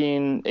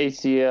fucking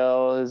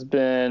ACL has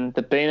been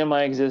the bane of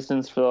my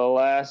existence for the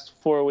last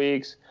 4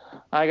 weeks.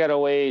 I got to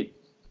wait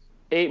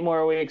 8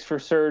 more weeks for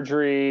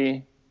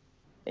surgery.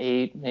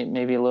 8,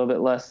 maybe a little bit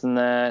less than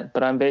that.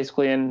 But I'm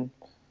basically in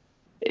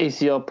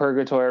ACL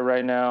purgatory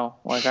right now.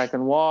 Like, I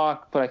can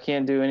walk, but I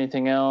can't do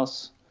anything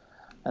else.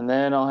 And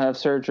then I'll have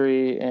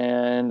surgery,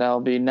 and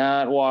I'll be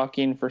not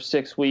walking for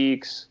 6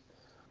 weeks.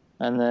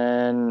 And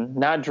then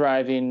not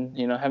driving,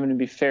 having to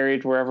be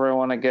ferried wherever I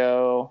want to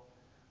go.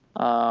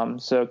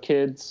 So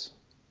kids,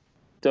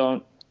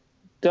 don't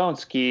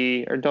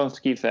ski, or don't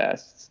ski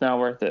fast. It's not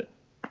worth it.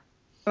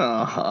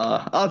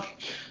 I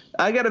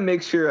got to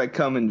make sure I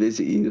come and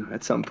visit you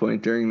at some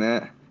point during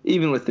that,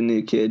 even with the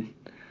new kid.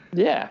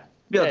 Yeah.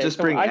 Maybe I'll just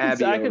bring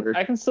Abby over.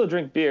 I can still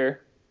drink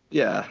beer.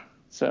 Yeah.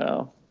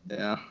 So.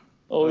 Yeah.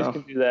 Always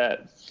can do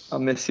that. I'll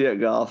miss you at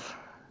golf.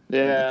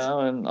 Yeah,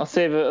 and I'll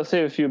save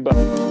a few bucks.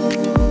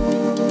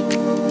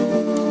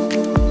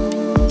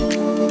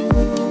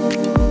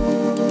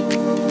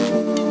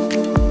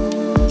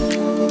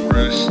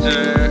 Rooster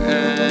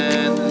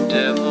and the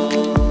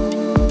Devil.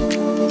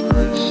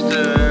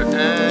 Rooster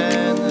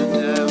and the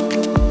Devil.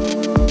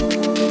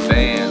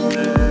 Bam.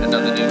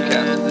 Another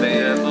Newcastle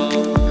fan.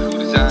 Who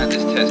designed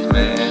this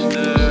testament?